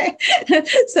 Yeah.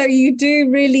 So you do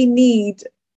really need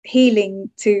healing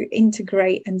to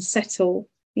integrate and settle.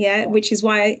 Yeah. Which is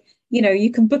why,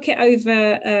 you can book it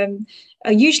over,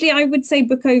 usually I would say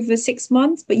book over 6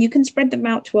 months, but you can spread them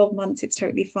out 12 months. It's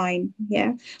totally fine.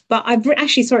 Yeah. But I've written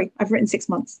 6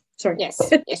 months. Sorry. Yes,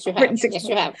 you have. Yes,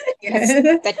 you have. Yeah.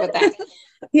 Stick with that.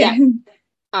 Yeah.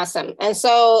 Awesome. And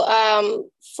so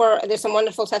there's some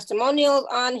wonderful testimonials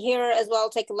on here as well.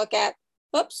 Take a look at.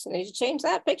 Oops, I need to change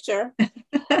that picture.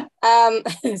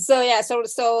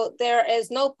 So there is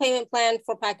no payment plan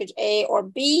for package A or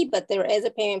B, but there is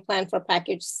a payment plan for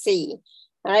package C.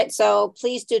 All right, so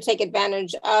please do take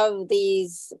advantage of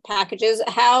these packages.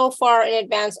 How far in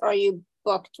advance are you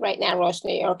booked right now,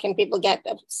 Roshney, or can people get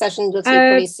sessions with you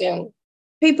pretty soon?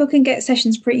 People can get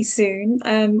sessions pretty soon.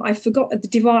 I forgot the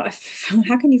Diwali.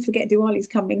 How can you forget Diwali's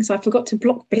coming? So I forgot to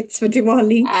block bits for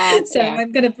Diwali.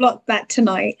 I'm going to block that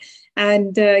tonight.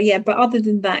 And but other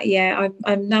than that,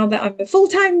 I'm now that I'm a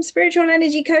full-time spiritual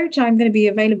energy coach, I'm going to be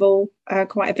available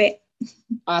quite a bit.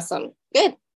 Awesome.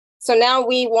 Good. So now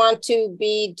we want to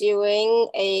be doing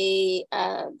the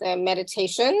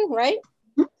meditation, right?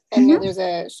 Mm-hmm. And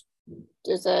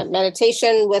there's a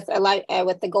meditation with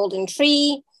the golden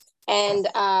tree. And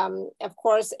of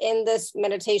course, in this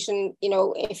meditation,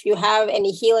 if you have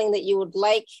any healing that you would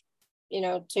like,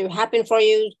 to happen for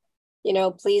you,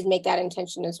 please make that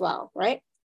intention as well, right?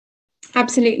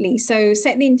 Absolutely. So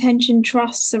set the intention,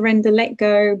 trust, surrender, let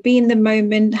go, be in the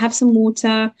moment, have some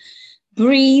water,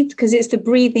 breathe, because it's the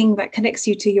breathing that connects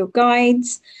you to your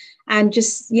guides, and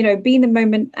just, be in the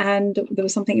moment. And there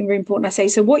was something very important I say.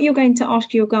 So what you're going to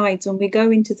ask your guides when we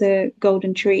go into the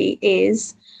golden tree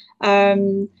is,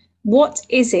 what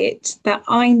is it that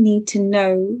I need to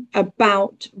know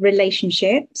about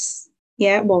relationships?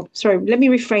 Yeah, well, sorry, let me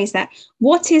rephrase that.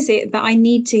 What is it that I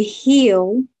need to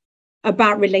heal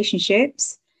about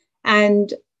relationships?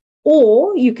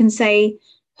 Or you can say,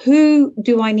 who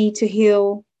do I need to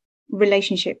heal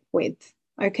relationship with?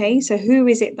 Okay, so who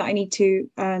is it that I need to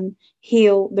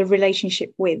heal the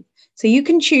relationship with? So you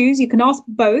can choose, you can ask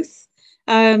both.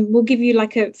 We'll give you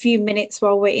like a few minutes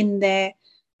while we're in there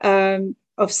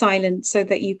of silence so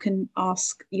that you can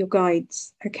ask your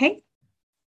guides. Okay.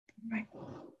 Right.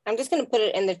 I'm just going to put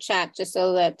it in the chat just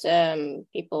so that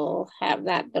people have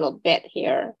that little bit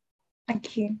here.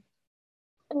 Thank you.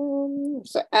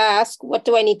 So ask, what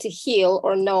do I need to heal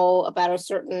or know about a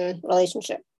certain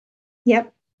relationship?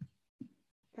 Yep.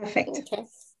 Perfect. Okay.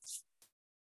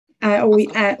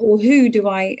 Awesome. Or who do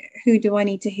I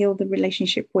need to heal the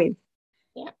relationship with?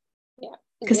 Yeah.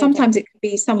 Because sometimes it could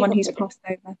be someone who's passed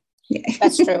over. Yeah.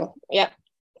 That's true. Yeah,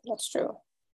 that's true.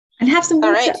 And have some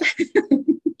water. All right.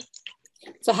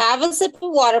 So have a sip of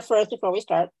water first before we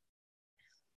start.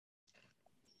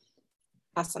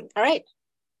 Awesome. All right.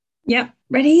 Yeah.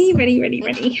 Ready.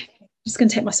 Just going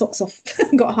to take my socks off.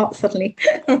 Got a heart suddenly.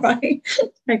 All right.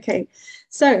 Okay.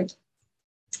 So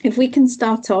if we can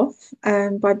start off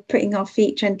by putting our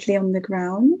feet gently on the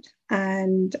ground,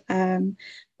 and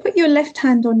put your left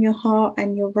hand on your heart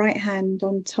and your right hand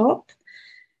on top,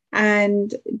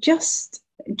 and just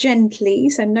gently,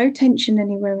 so no tension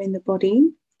anywhere in the body.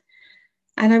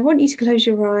 And I want you to close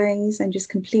your eyes and just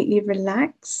completely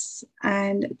relax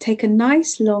and take a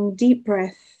nice long deep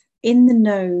breath in the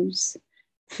nose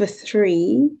for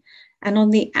 3, and on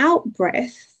the out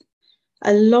breath,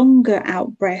 a longer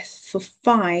out breath for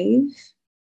 5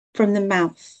 from the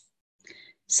mouth.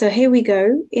 So here we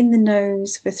go, in the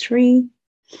nose for 3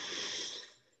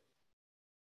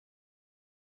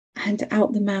 and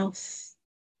out the mouth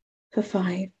for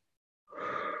 5.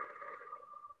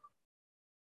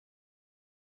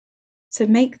 So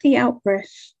make the out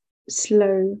breath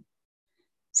slow.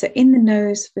 So in the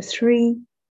nose for 3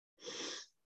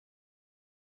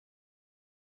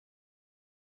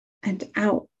 and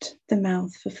out the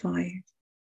mouth for 5.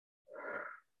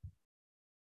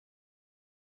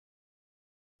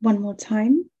 One more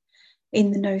time, in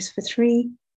the nose for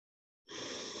 3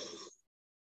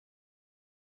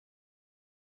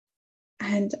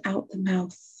 and out the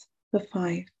mouth for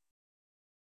 5.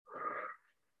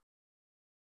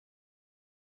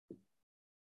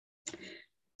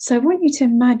 So I want you to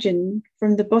imagine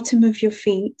from the bottom of your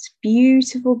feet,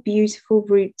 beautiful, beautiful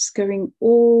roots going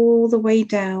all the way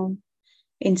down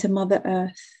into Mother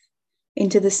Earth,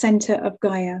 into the center of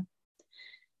Gaia.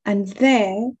 And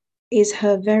there is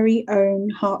her very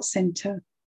own heart center.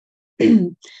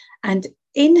 And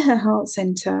in her heart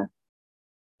center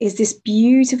is this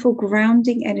beautiful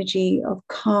grounding energy of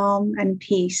calm and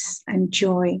peace and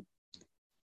joy.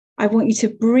 I want you to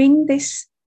bring this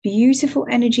beautiful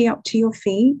energy up to your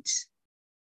feet,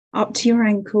 up to your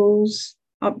ankles,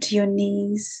 up to your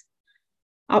knees,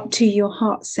 up to your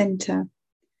heart center.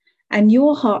 And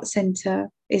your heart center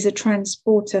is a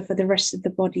transporter for the rest of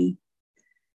the body.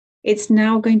 It's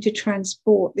now going to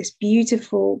transport this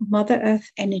beautiful Mother Earth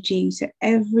energy to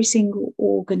every single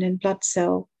organ and blood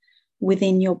cell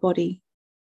within your body.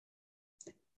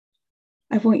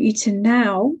 I want you to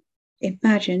now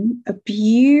imagine a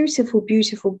beautiful,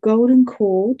 beautiful golden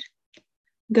cord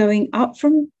going up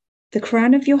from the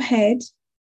crown of your head,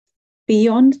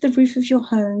 beyond the roof of your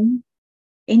home,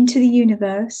 into the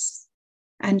universe,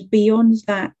 and beyond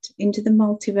that, into the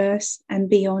multiverse, and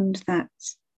beyond that.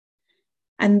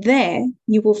 And there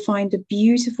you will find a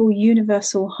beautiful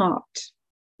universal heart.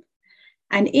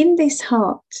 And in this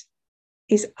heart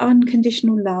is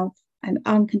unconditional love and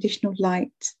unconditional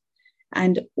light,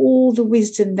 and all the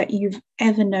wisdom that you've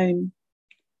ever known.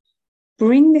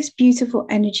 Bring this beautiful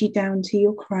energy down to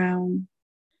your crown,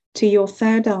 to your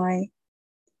third eye,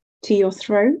 to your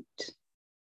throat,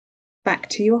 back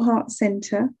to your heart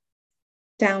center,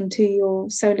 down to your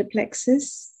solar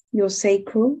plexus, your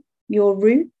sacral, your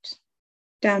root,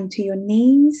 down to your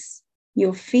knees,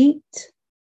 your feet,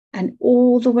 and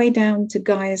all the way down to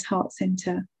Gaia's heart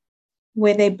center,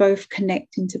 where they both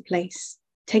connect into place.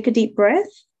 Take a deep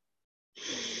breath.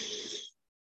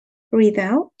 Breathe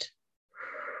out.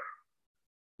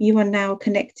 You are now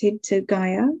connected to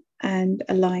Gaia and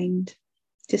aligned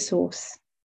to Source.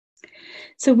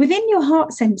 So within your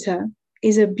heart center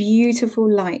is a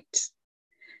beautiful light.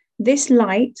 This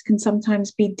light can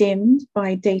sometimes be dimmed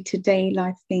by day-to-day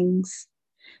life things.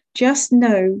 Just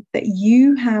know that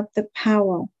you have the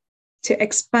power to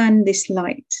expand this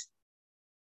light.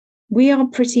 We are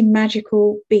pretty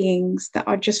magical beings that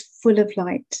are just full of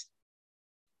light.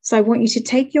 So I want you to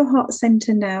take your heart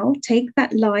center now, take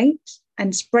that light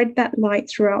and spread that light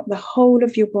throughout the whole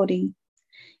of your body.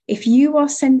 If you are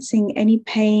sensing any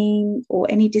pain or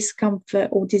any discomfort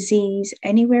or disease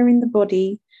anywhere in the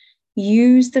body,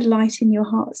 use the light in your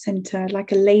heart center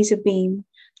like a laser beam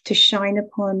to shine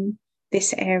upon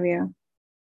this area.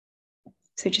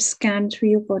 So just scan through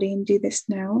your body and do this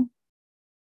now.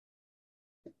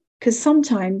 Because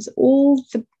sometimes all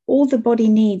the body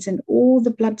needs and all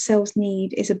the blood cells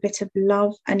need is a bit of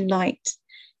love and light.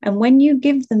 And when you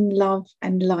give them love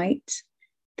and light,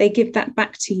 they give that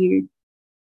back to you.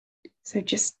 So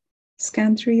just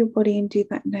scan through your body and do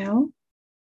that now.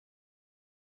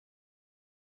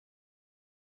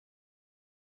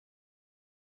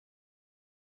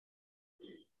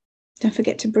 Don't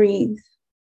forget to breathe.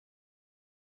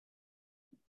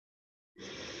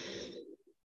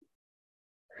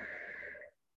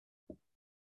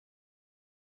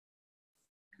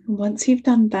 And once you've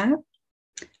done that,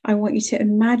 I want you to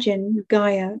imagine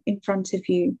Gaia in front of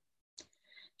you.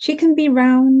 She can be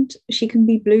round, she can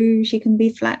be blue, she can be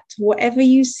flat. Whatever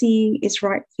you see is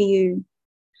right for you.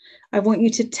 I want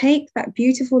you to take that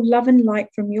beautiful love and light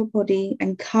from your body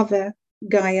and cover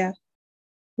Gaia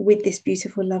with this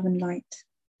beautiful love and light.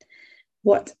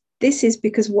 This is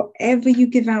because whatever you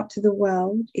give out to the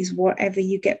world is whatever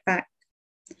you get back.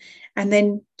 And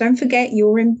then don't forget,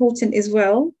 you're important as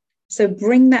well. So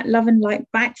bring that love and light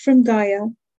back from Gaia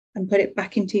and put it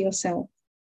back into yourself.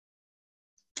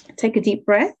 Take a deep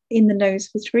breath in the nose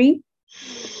for 3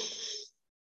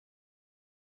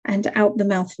 and out the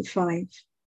mouth for 5.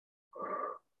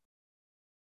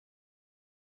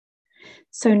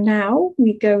 So now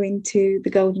we go into the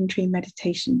golden tree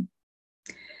meditation.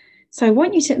 So I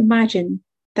want you to imagine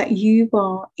that you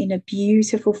are in a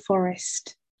beautiful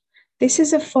forest. This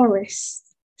is a forest,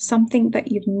 something that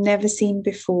you've never seen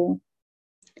before.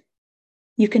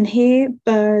 You can hear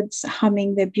birds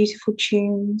humming their beautiful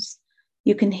tunes.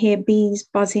 You can hear bees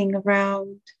buzzing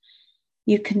around.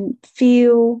 You can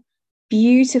feel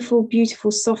beautiful,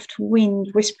 beautiful soft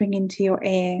wind whispering into your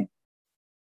ear.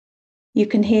 You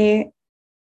can hear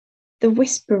the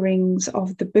whisperings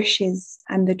of the bushes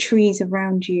and the trees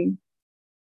around you.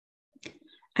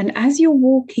 And as you're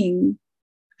walking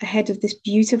ahead of this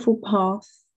beautiful path,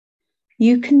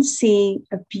 you can see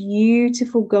a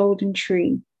beautiful golden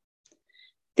tree.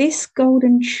 This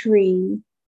golden tree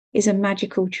is a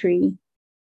magical tree.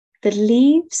 The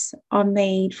leaves are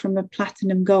made from a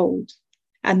platinum gold,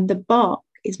 and the bark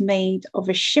is made of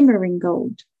a shimmering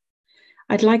gold.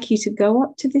 I'd like you to go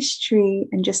up to this tree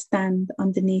and just stand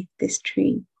underneath this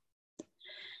tree.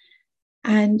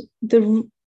 And the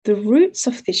roots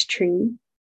of this tree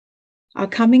are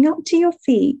coming up to your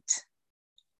feet,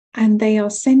 and they are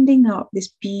sending up this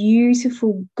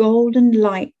beautiful golden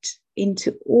light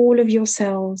into all of your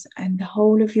cells and the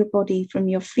whole of your body, from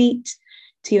your feet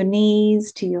to your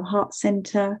knees to your heart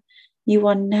center. You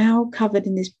are now covered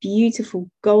in this beautiful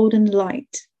golden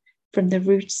light from the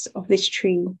roots of this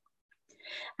tree.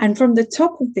 And from the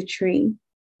top of the tree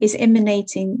is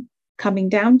emanating, coming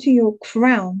down to your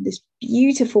crown, this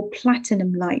beautiful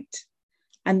platinum light.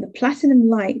 And the platinum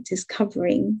light is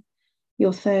covering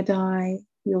your third eye,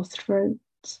 your throat,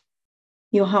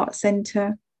 your heart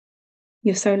center,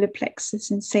 your solar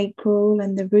plexus and sacral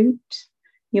and the root,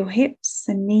 your hips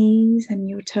and knees and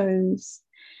your toes.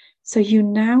 So you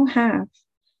now have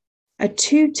a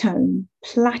two-tone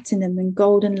platinum and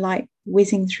golden light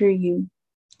whizzing through you.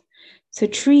 So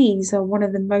trees are one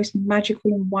of the most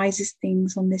magical and wisest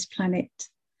things on this planet.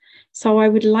 So I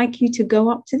would like you to go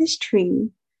up to this tree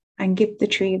and give the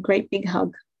tree a great big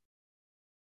hug.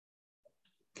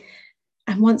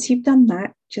 And once you've done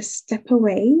that, just step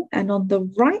away, and on the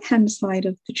right-hand side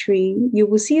of the tree, you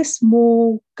will see a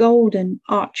small golden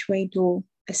archway door,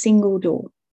 a single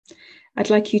door. I'd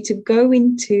like you to go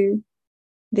into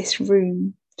this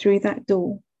room through that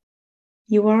door.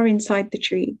 You are inside the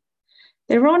tree.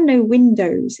 There are no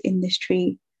windows in this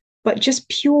tree, but just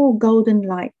pure golden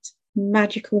light,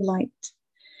 magical light.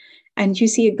 And you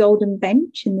see a golden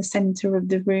bench in the center of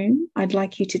the room. I'd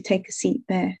like you to take a seat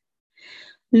there.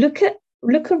 Look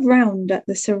around at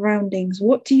the surroundings.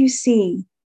 What do you see?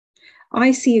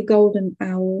 I see a golden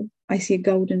owl. I see a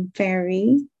golden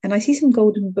fairy, and I see some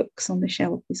golden books on the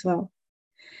shelf as well.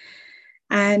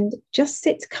 And just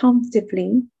sit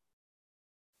comfortably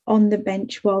on the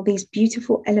bench while these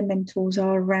beautiful elementals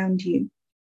are around you.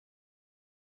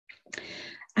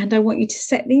 And I want you to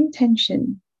set the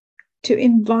intention to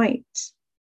invite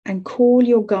and call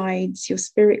your guides, your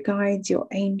spirit guides, your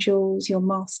angels, your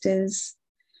masters,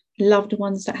 loved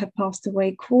ones that have passed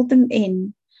away. Call them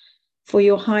in for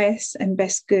your highest and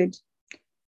best good.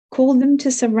 Call them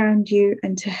to surround you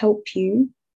and to help you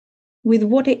with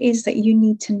what it is that you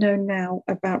need to know now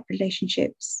about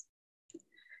relationships.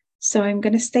 So I'm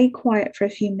going to stay quiet for a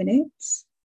few minutes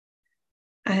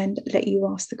and let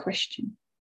you ask the question.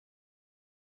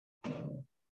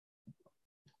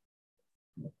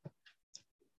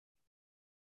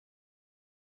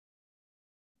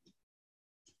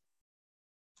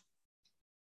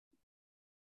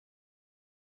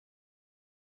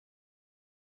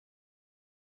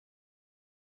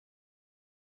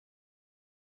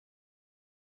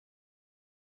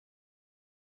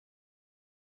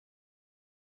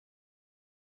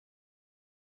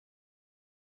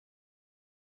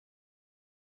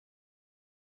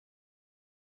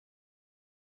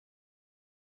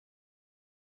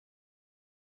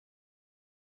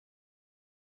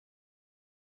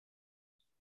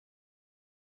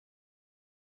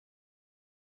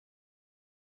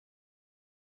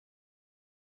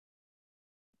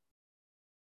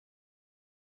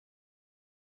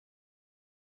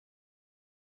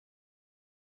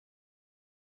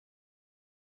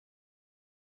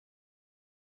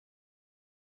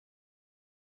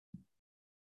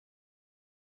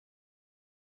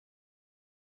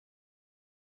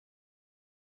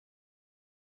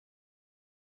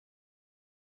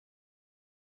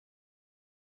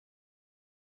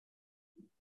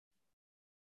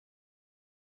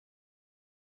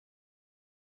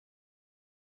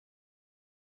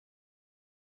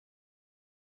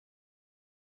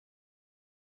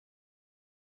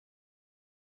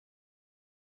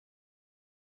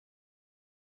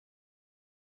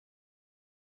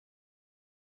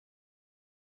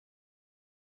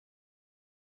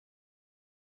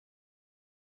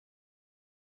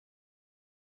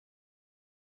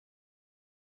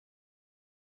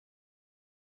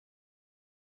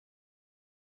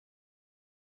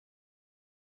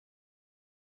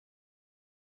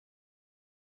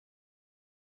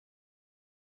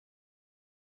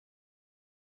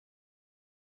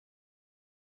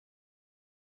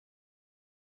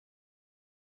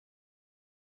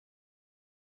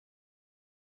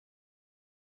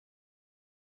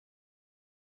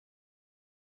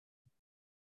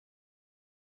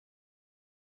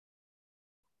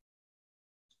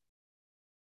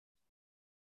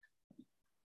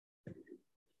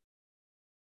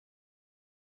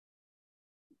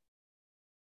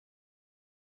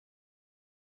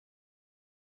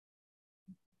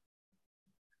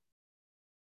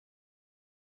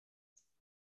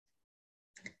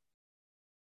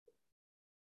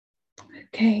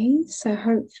 Okay, so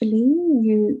hopefully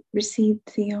you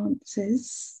received the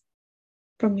answers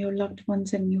from your loved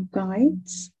ones and your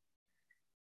guides.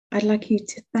 I'd like you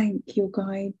to thank your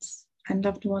guides and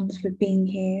loved ones for being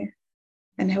here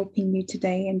and helping you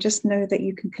today, and just know that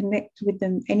you can connect with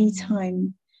them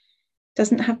anytime.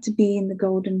 Doesn't have to be in the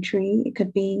golden tree, it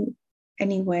could be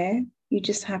anywhere. You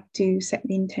just have to set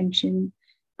the intention,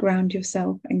 ground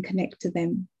yourself and connect to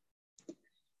them.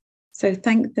 So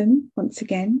thank them once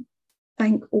again.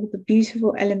 Thank all the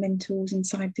beautiful elementals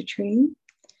inside the tree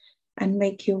and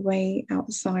make your way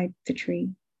outside the tree,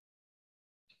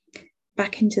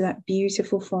 back into that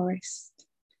beautiful forest.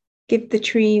 Give the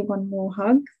tree one more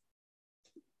hug.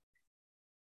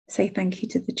 Say thank you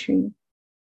to the tree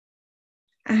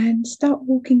and start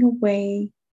walking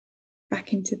away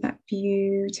back into that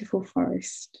beautiful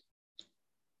forest.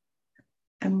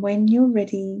 And when you're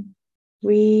ready,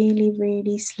 really,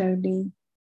 really slowly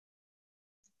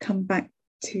come back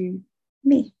to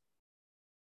me.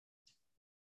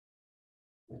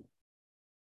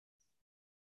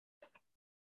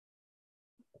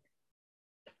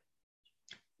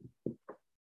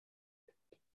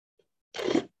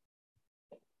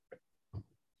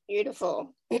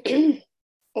 Beautiful. Thank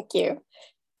you.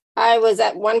 I was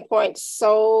at one point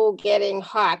so getting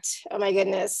hot. Oh my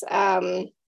goodness. There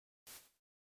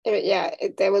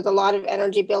was a lot of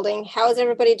energy building. How is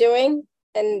everybody doing?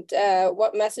 And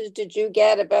what message did you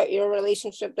get about your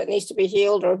relationship that needs to be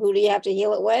healed, or who do you have to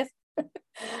heal it with?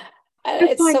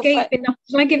 It's so fun. Did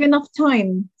I give enough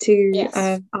time to?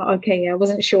 Yes. Okay, I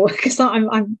wasn't sure because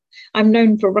I'm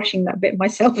known for rushing that bit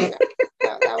myself. No,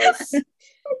 that was,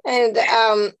 and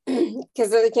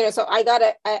because so I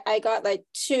got like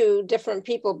two different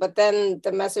people, but then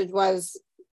the message was,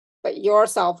 but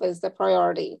yourself is the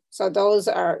priority. So those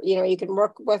are, you can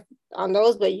work on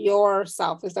those, but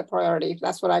yourself is the priority.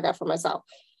 That's what I got for myself.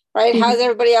 Right? Mm-hmm. How's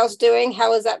everybody else doing?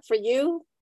 How is that for you?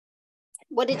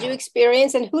 What did you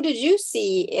experience, and who did you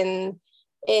see in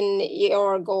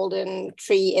your golden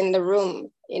tree in the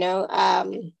room?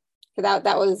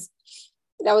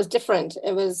 That was different.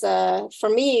 It was for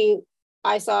me,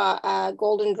 I saw a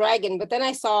golden dragon, but then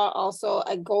I saw also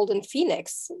a golden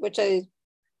phoenix, which I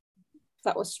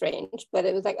thought was strange, but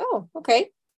it was like, oh, okay,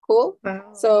 cool.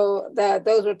 Wow. So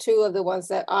those were two of the ones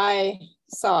that I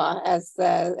saw as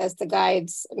the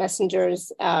guides,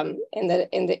 messengers in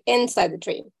the inside the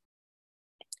tree.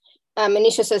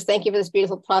 Manisha says, thank you for this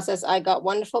beautiful process. I got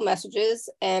wonderful messages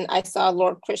and I saw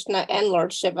Lord Krishna and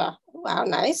Lord Shiva. Wow,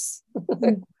 nice.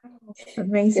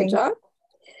 Amazing. Good job.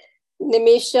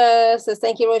 Nimisha says,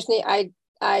 thank you, Roshney.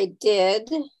 I did.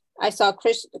 I saw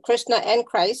Krishna and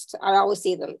Christ. I always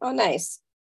see them. Oh, nice.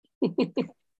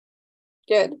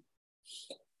 Good.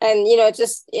 And,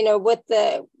 with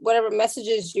the whatever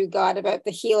messages you got about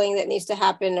the healing that needs to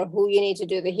happen or who you need to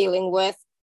do the healing with,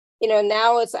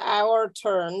 now it's our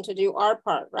turn to do our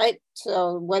part, right?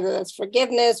 So whether that's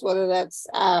forgiveness, whether that's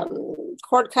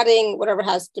cord cutting, whatever it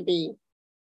has to be.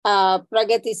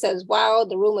 Pragati says, wow,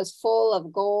 the room is full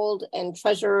of gold and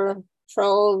treasure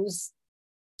troves,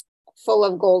 full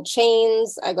of gold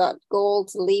chains. I got told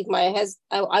to leave my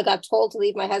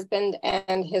husband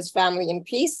and his family in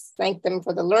peace. Thank them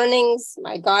for the learnings.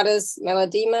 My goddess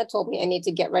Melodima told me I need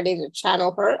to get ready to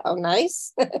channel her. Oh,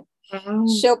 nice. Wow.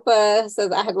 Shilpa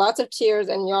says, I had lots of tears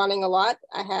and yawning a lot.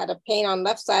 I had a pain on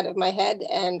left side of my head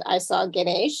and I saw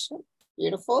Ganesh.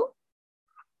 Beautiful.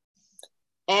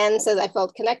 And says, I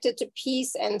felt connected to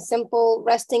peace and simple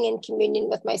resting in communion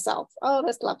with myself. Oh,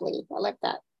 that's lovely. I like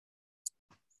that.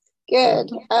 Good.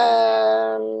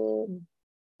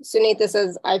 Sunita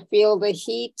says, I feel the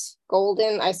heat,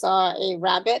 golden. I saw a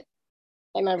rabbit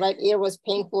and my right ear was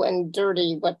painful and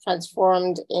dirty, but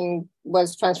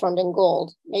was transformed in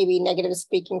gold. Maybe negative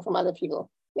speaking from other people.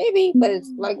 Maybe, but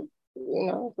it's like,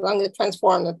 as long as it's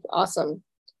transformed, it's awesome.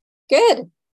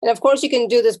 Good. And of course, you can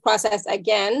do this process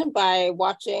again by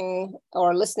watching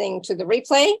or listening to the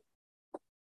replay.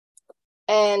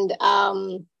 And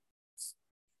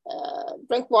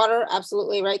drink water,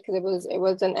 absolutely right, because it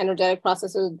was an energetic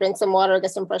process. So drink some water,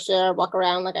 get some fresh air, walk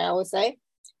around, like I always say.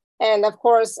 And of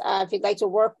course, if you'd like to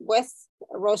work with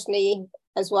Roshney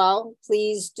as well,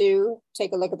 please do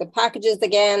take a look at the packages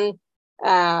again,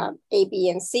 A, B,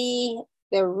 and C.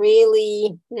 They're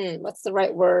really, what's the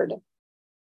right word?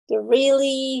 They're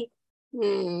really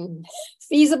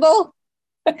feasible.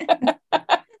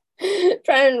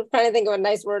 trying to think of a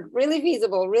nice word. Really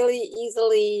feasible, really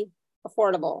easily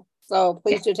affordable. So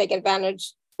please do take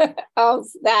advantage of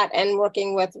that and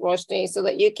working with Roshney so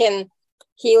that you can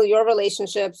heal your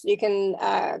relationships. You can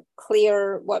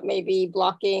clear what may be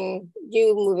blocking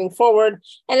you moving forward.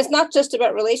 And it's not just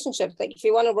about relationships. Like if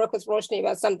you want to work with Roshney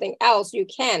about something else, you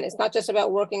can. It's not just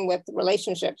about working with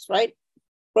relationships, right?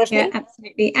 Roshney? Yeah,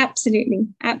 absolutely.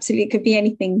 It could be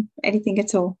anything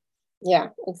at all. Yeah,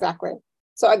 exactly.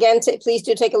 So again, please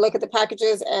do take a look at the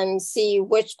packages and see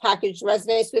which package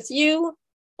resonates with you.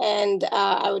 And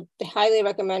I would highly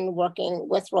recommend working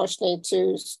with Roshney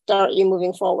to start you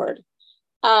moving forward.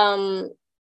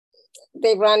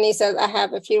 Dave Ronnie says, I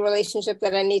have a few relationships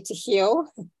that I need to heal.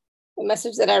 The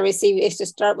message that I received is to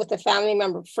start with a family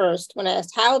member first. When I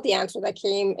asked how, the answer that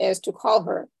came is to call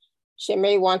her. She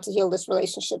may want to heal this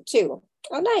relationship too.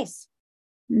 Oh, nice.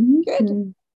 Mm-hmm.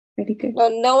 Good. Very good.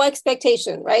 No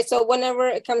expectation, right? So whenever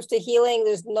it comes to healing,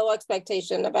 there's no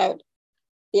expectation about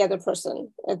the other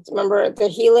person. Remember, the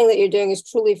healing that you're doing is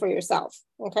truly for yourself,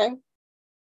 okay?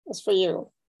 It's for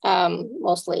you,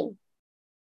 mostly.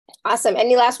 Awesome.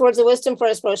 Any last words of wisdom for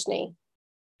us, Roshney?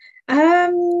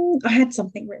 I had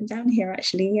something written down here,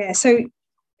 actually. Yeah. So,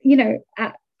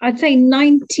 I'd say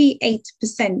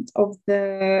 98% of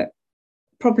the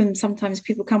problems sometimes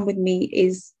people come with me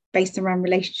is based around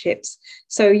relationships.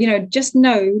 So, just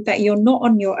know that you're not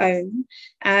on your own,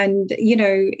 and,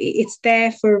 it's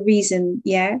there for a reason.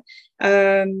 Yeah.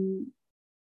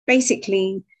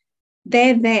 Basically,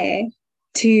 they're there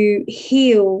to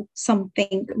heal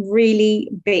something really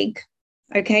big.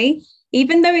 Okay.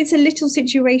 Even though it's a little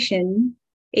situation,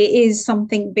 it is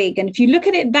something big. And if you look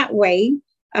at it that way,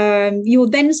 you'll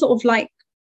then sort of like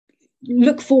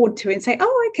look forward to it and say,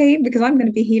 oh, okay, because I'm going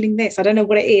to be healing this. I don't know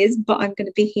what it is, but I'm going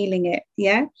to be healing it.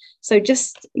 Yeah. So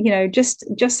just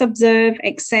observe,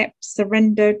 accept,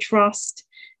 surrender, trust,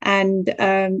 and,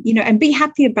 and be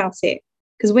happy about it.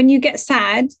 Because when you get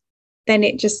sad, then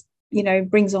it just,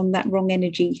 brings on that wrong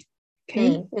energy.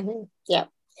 Okay. Mm-hmm. Yeah.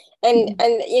 And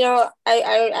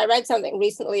I read something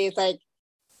recently. It's like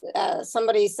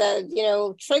somebody said,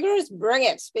 triggers, bring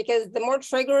it, because the more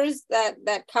triggers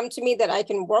that come to me that I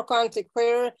can work on to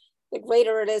clear, the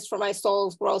greater it is for my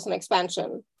soul's growth and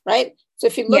expansion, right? So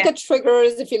if you look at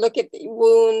triggers, if you look at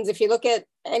wounds, if you look at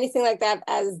anything like that,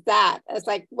 as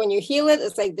like when you heal it,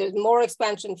 it's like there's more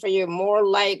expansion for you, more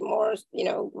light, more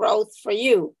growth for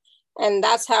you. And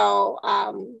that's how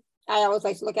I always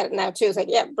like to look at it now too. It's like,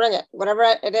 yeah, bring it, whatever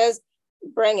it is,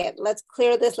 bring it. Let's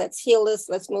clear this. Let's heal this.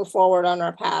 Let's move forward on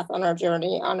our path, on our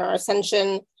journey, on our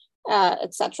ascension,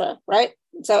 etc. Right?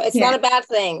 So it's not a bad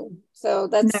thing. So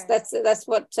that's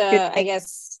what I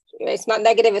guess. It's not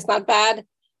negative. It's not bad,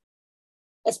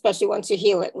 especially once you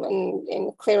heal it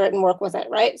and clear it and work with it.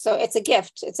 Right? So it's a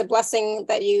gift. It's a blessing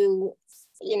that you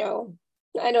know.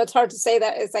 I know it's hard to say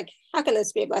that. It's like, how can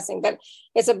this be a blessing? But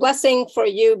it's a blessing for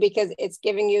you because it's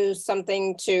giving you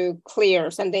something to clear,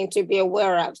 something to be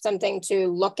aware of, something to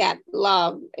look at,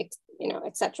 love,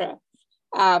 etc.,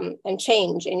 and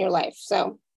change in your life.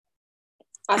 So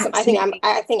awesome. Absolutely.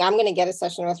 I think I'm going to get a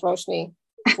session with Roshney.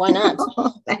 Why not?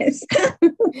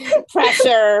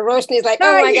 Pressure. Roshney's like,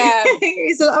 oh my God.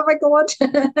 He's like, oh my God.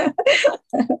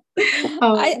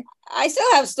 I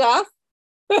still have stuff.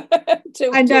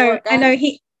 I know.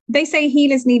 They say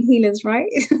healers need healers, right?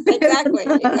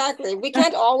 Exactly. We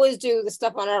can't always do the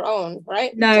stuff on our own,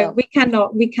 right? No, we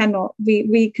cannot.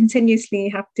 We continuously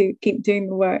have to keep doing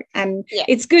the work, and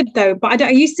it's good though. But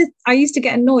I used to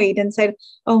get annoyed and say,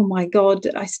 "Oh my God,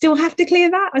 I still have to clear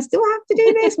that. I still have to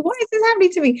do this. Why is this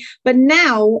happening to me?" But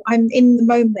now I'm in the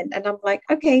moment, and I'm like,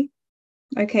 okay,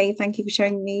 thank you for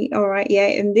showing me. All right, yeah,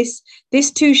 and this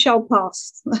too shall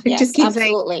pass. Just keep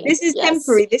absolutely. Saying this is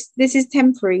temporary. This is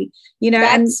temporary.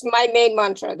 That's my main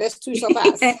mantra. This too shall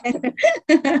pass.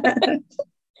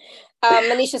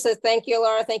 Manisha says, thank you,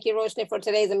 Laura. Thank you, Roshney, for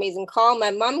today's amazing call.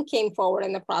 My mom came forward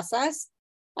in the process.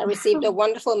 I received a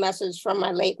wonderful message from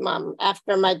my late mom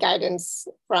after my guidance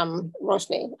from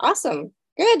Roshney. Awesome.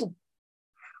 Good.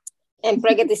 And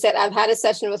Brigitte said, I've had a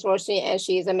session with Roshney and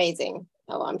she's amazing.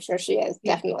 Oh, I'm sure she is,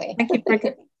 definitely. Thank you,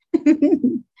 Brigitte.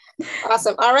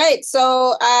 Awesome. All right.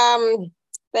 So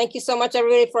thank you so much,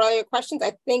 everybody, for all your questions.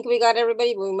 I think we got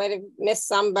everybody. We might have missed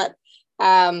some, but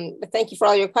thank you for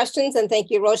all your questions. And thank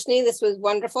you, Roshney. This was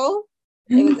wonderful.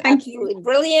 It was absolutely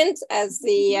brilliant, as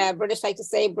the British like to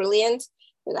say, brilliant.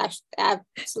 It was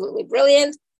absolutely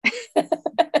brilliant.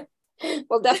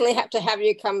 We'll definitely have to have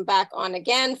you come back on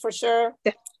again for sure.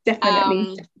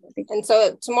 Definitely. And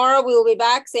so tomorrow we will be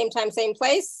back, same time, same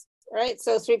place. All right.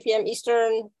 So 3 p.m.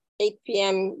 Eastern, 8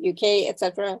 p.m. UK,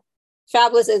 etc.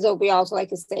 Fabulous is what we also like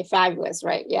to say. Fabulous,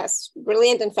 right? Yes.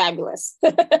 Brilliant and fabulous.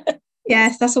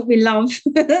 Yes, that's what we love.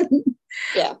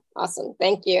 Yeah. Awesome.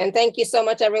 Thank you. And thank you so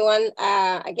much, everyone.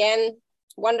 Again,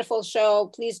 Wonderful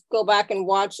show. Please go back and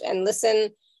watch and listen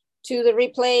to the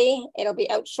replay. It'll be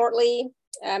out shortly.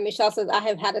 Michelle says, I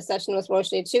have had a session with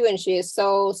Roshney too, and she is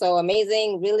so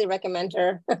amazing. Really recommend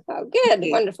her. Good,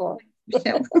 wonderful.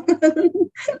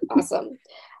 Awesome.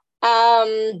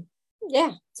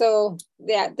 Yeah, so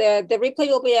yeah, the replay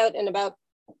will be out in about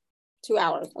 2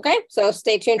 hours. Okay, so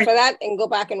stay tuned for that and go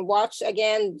back and watch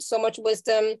again. So much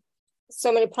wisdom,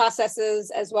 so many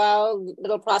processes as well,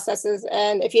 little processes.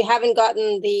 And if you haven't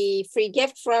gotten the free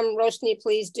gift from Roshney,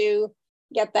 please do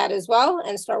get that as well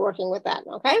and start working with that.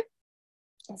 Okay.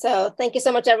 So thank you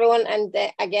so much, everyone. And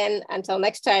again, until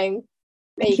next time,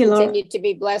 may you continue to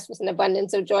be blessed with an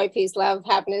abundance of joy, peace, love,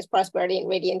 happiness, prosperity, and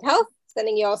radiant health.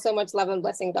 Sending you all so much love and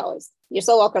blessings always. You're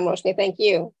so welcome, Roshney. Thank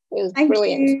you. It was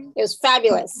brilliant. It was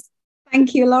fabulous.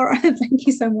 Thank you, Laura. Thank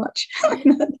you so much. All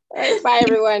right, bye,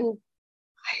 everyone.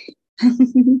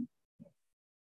 Bye.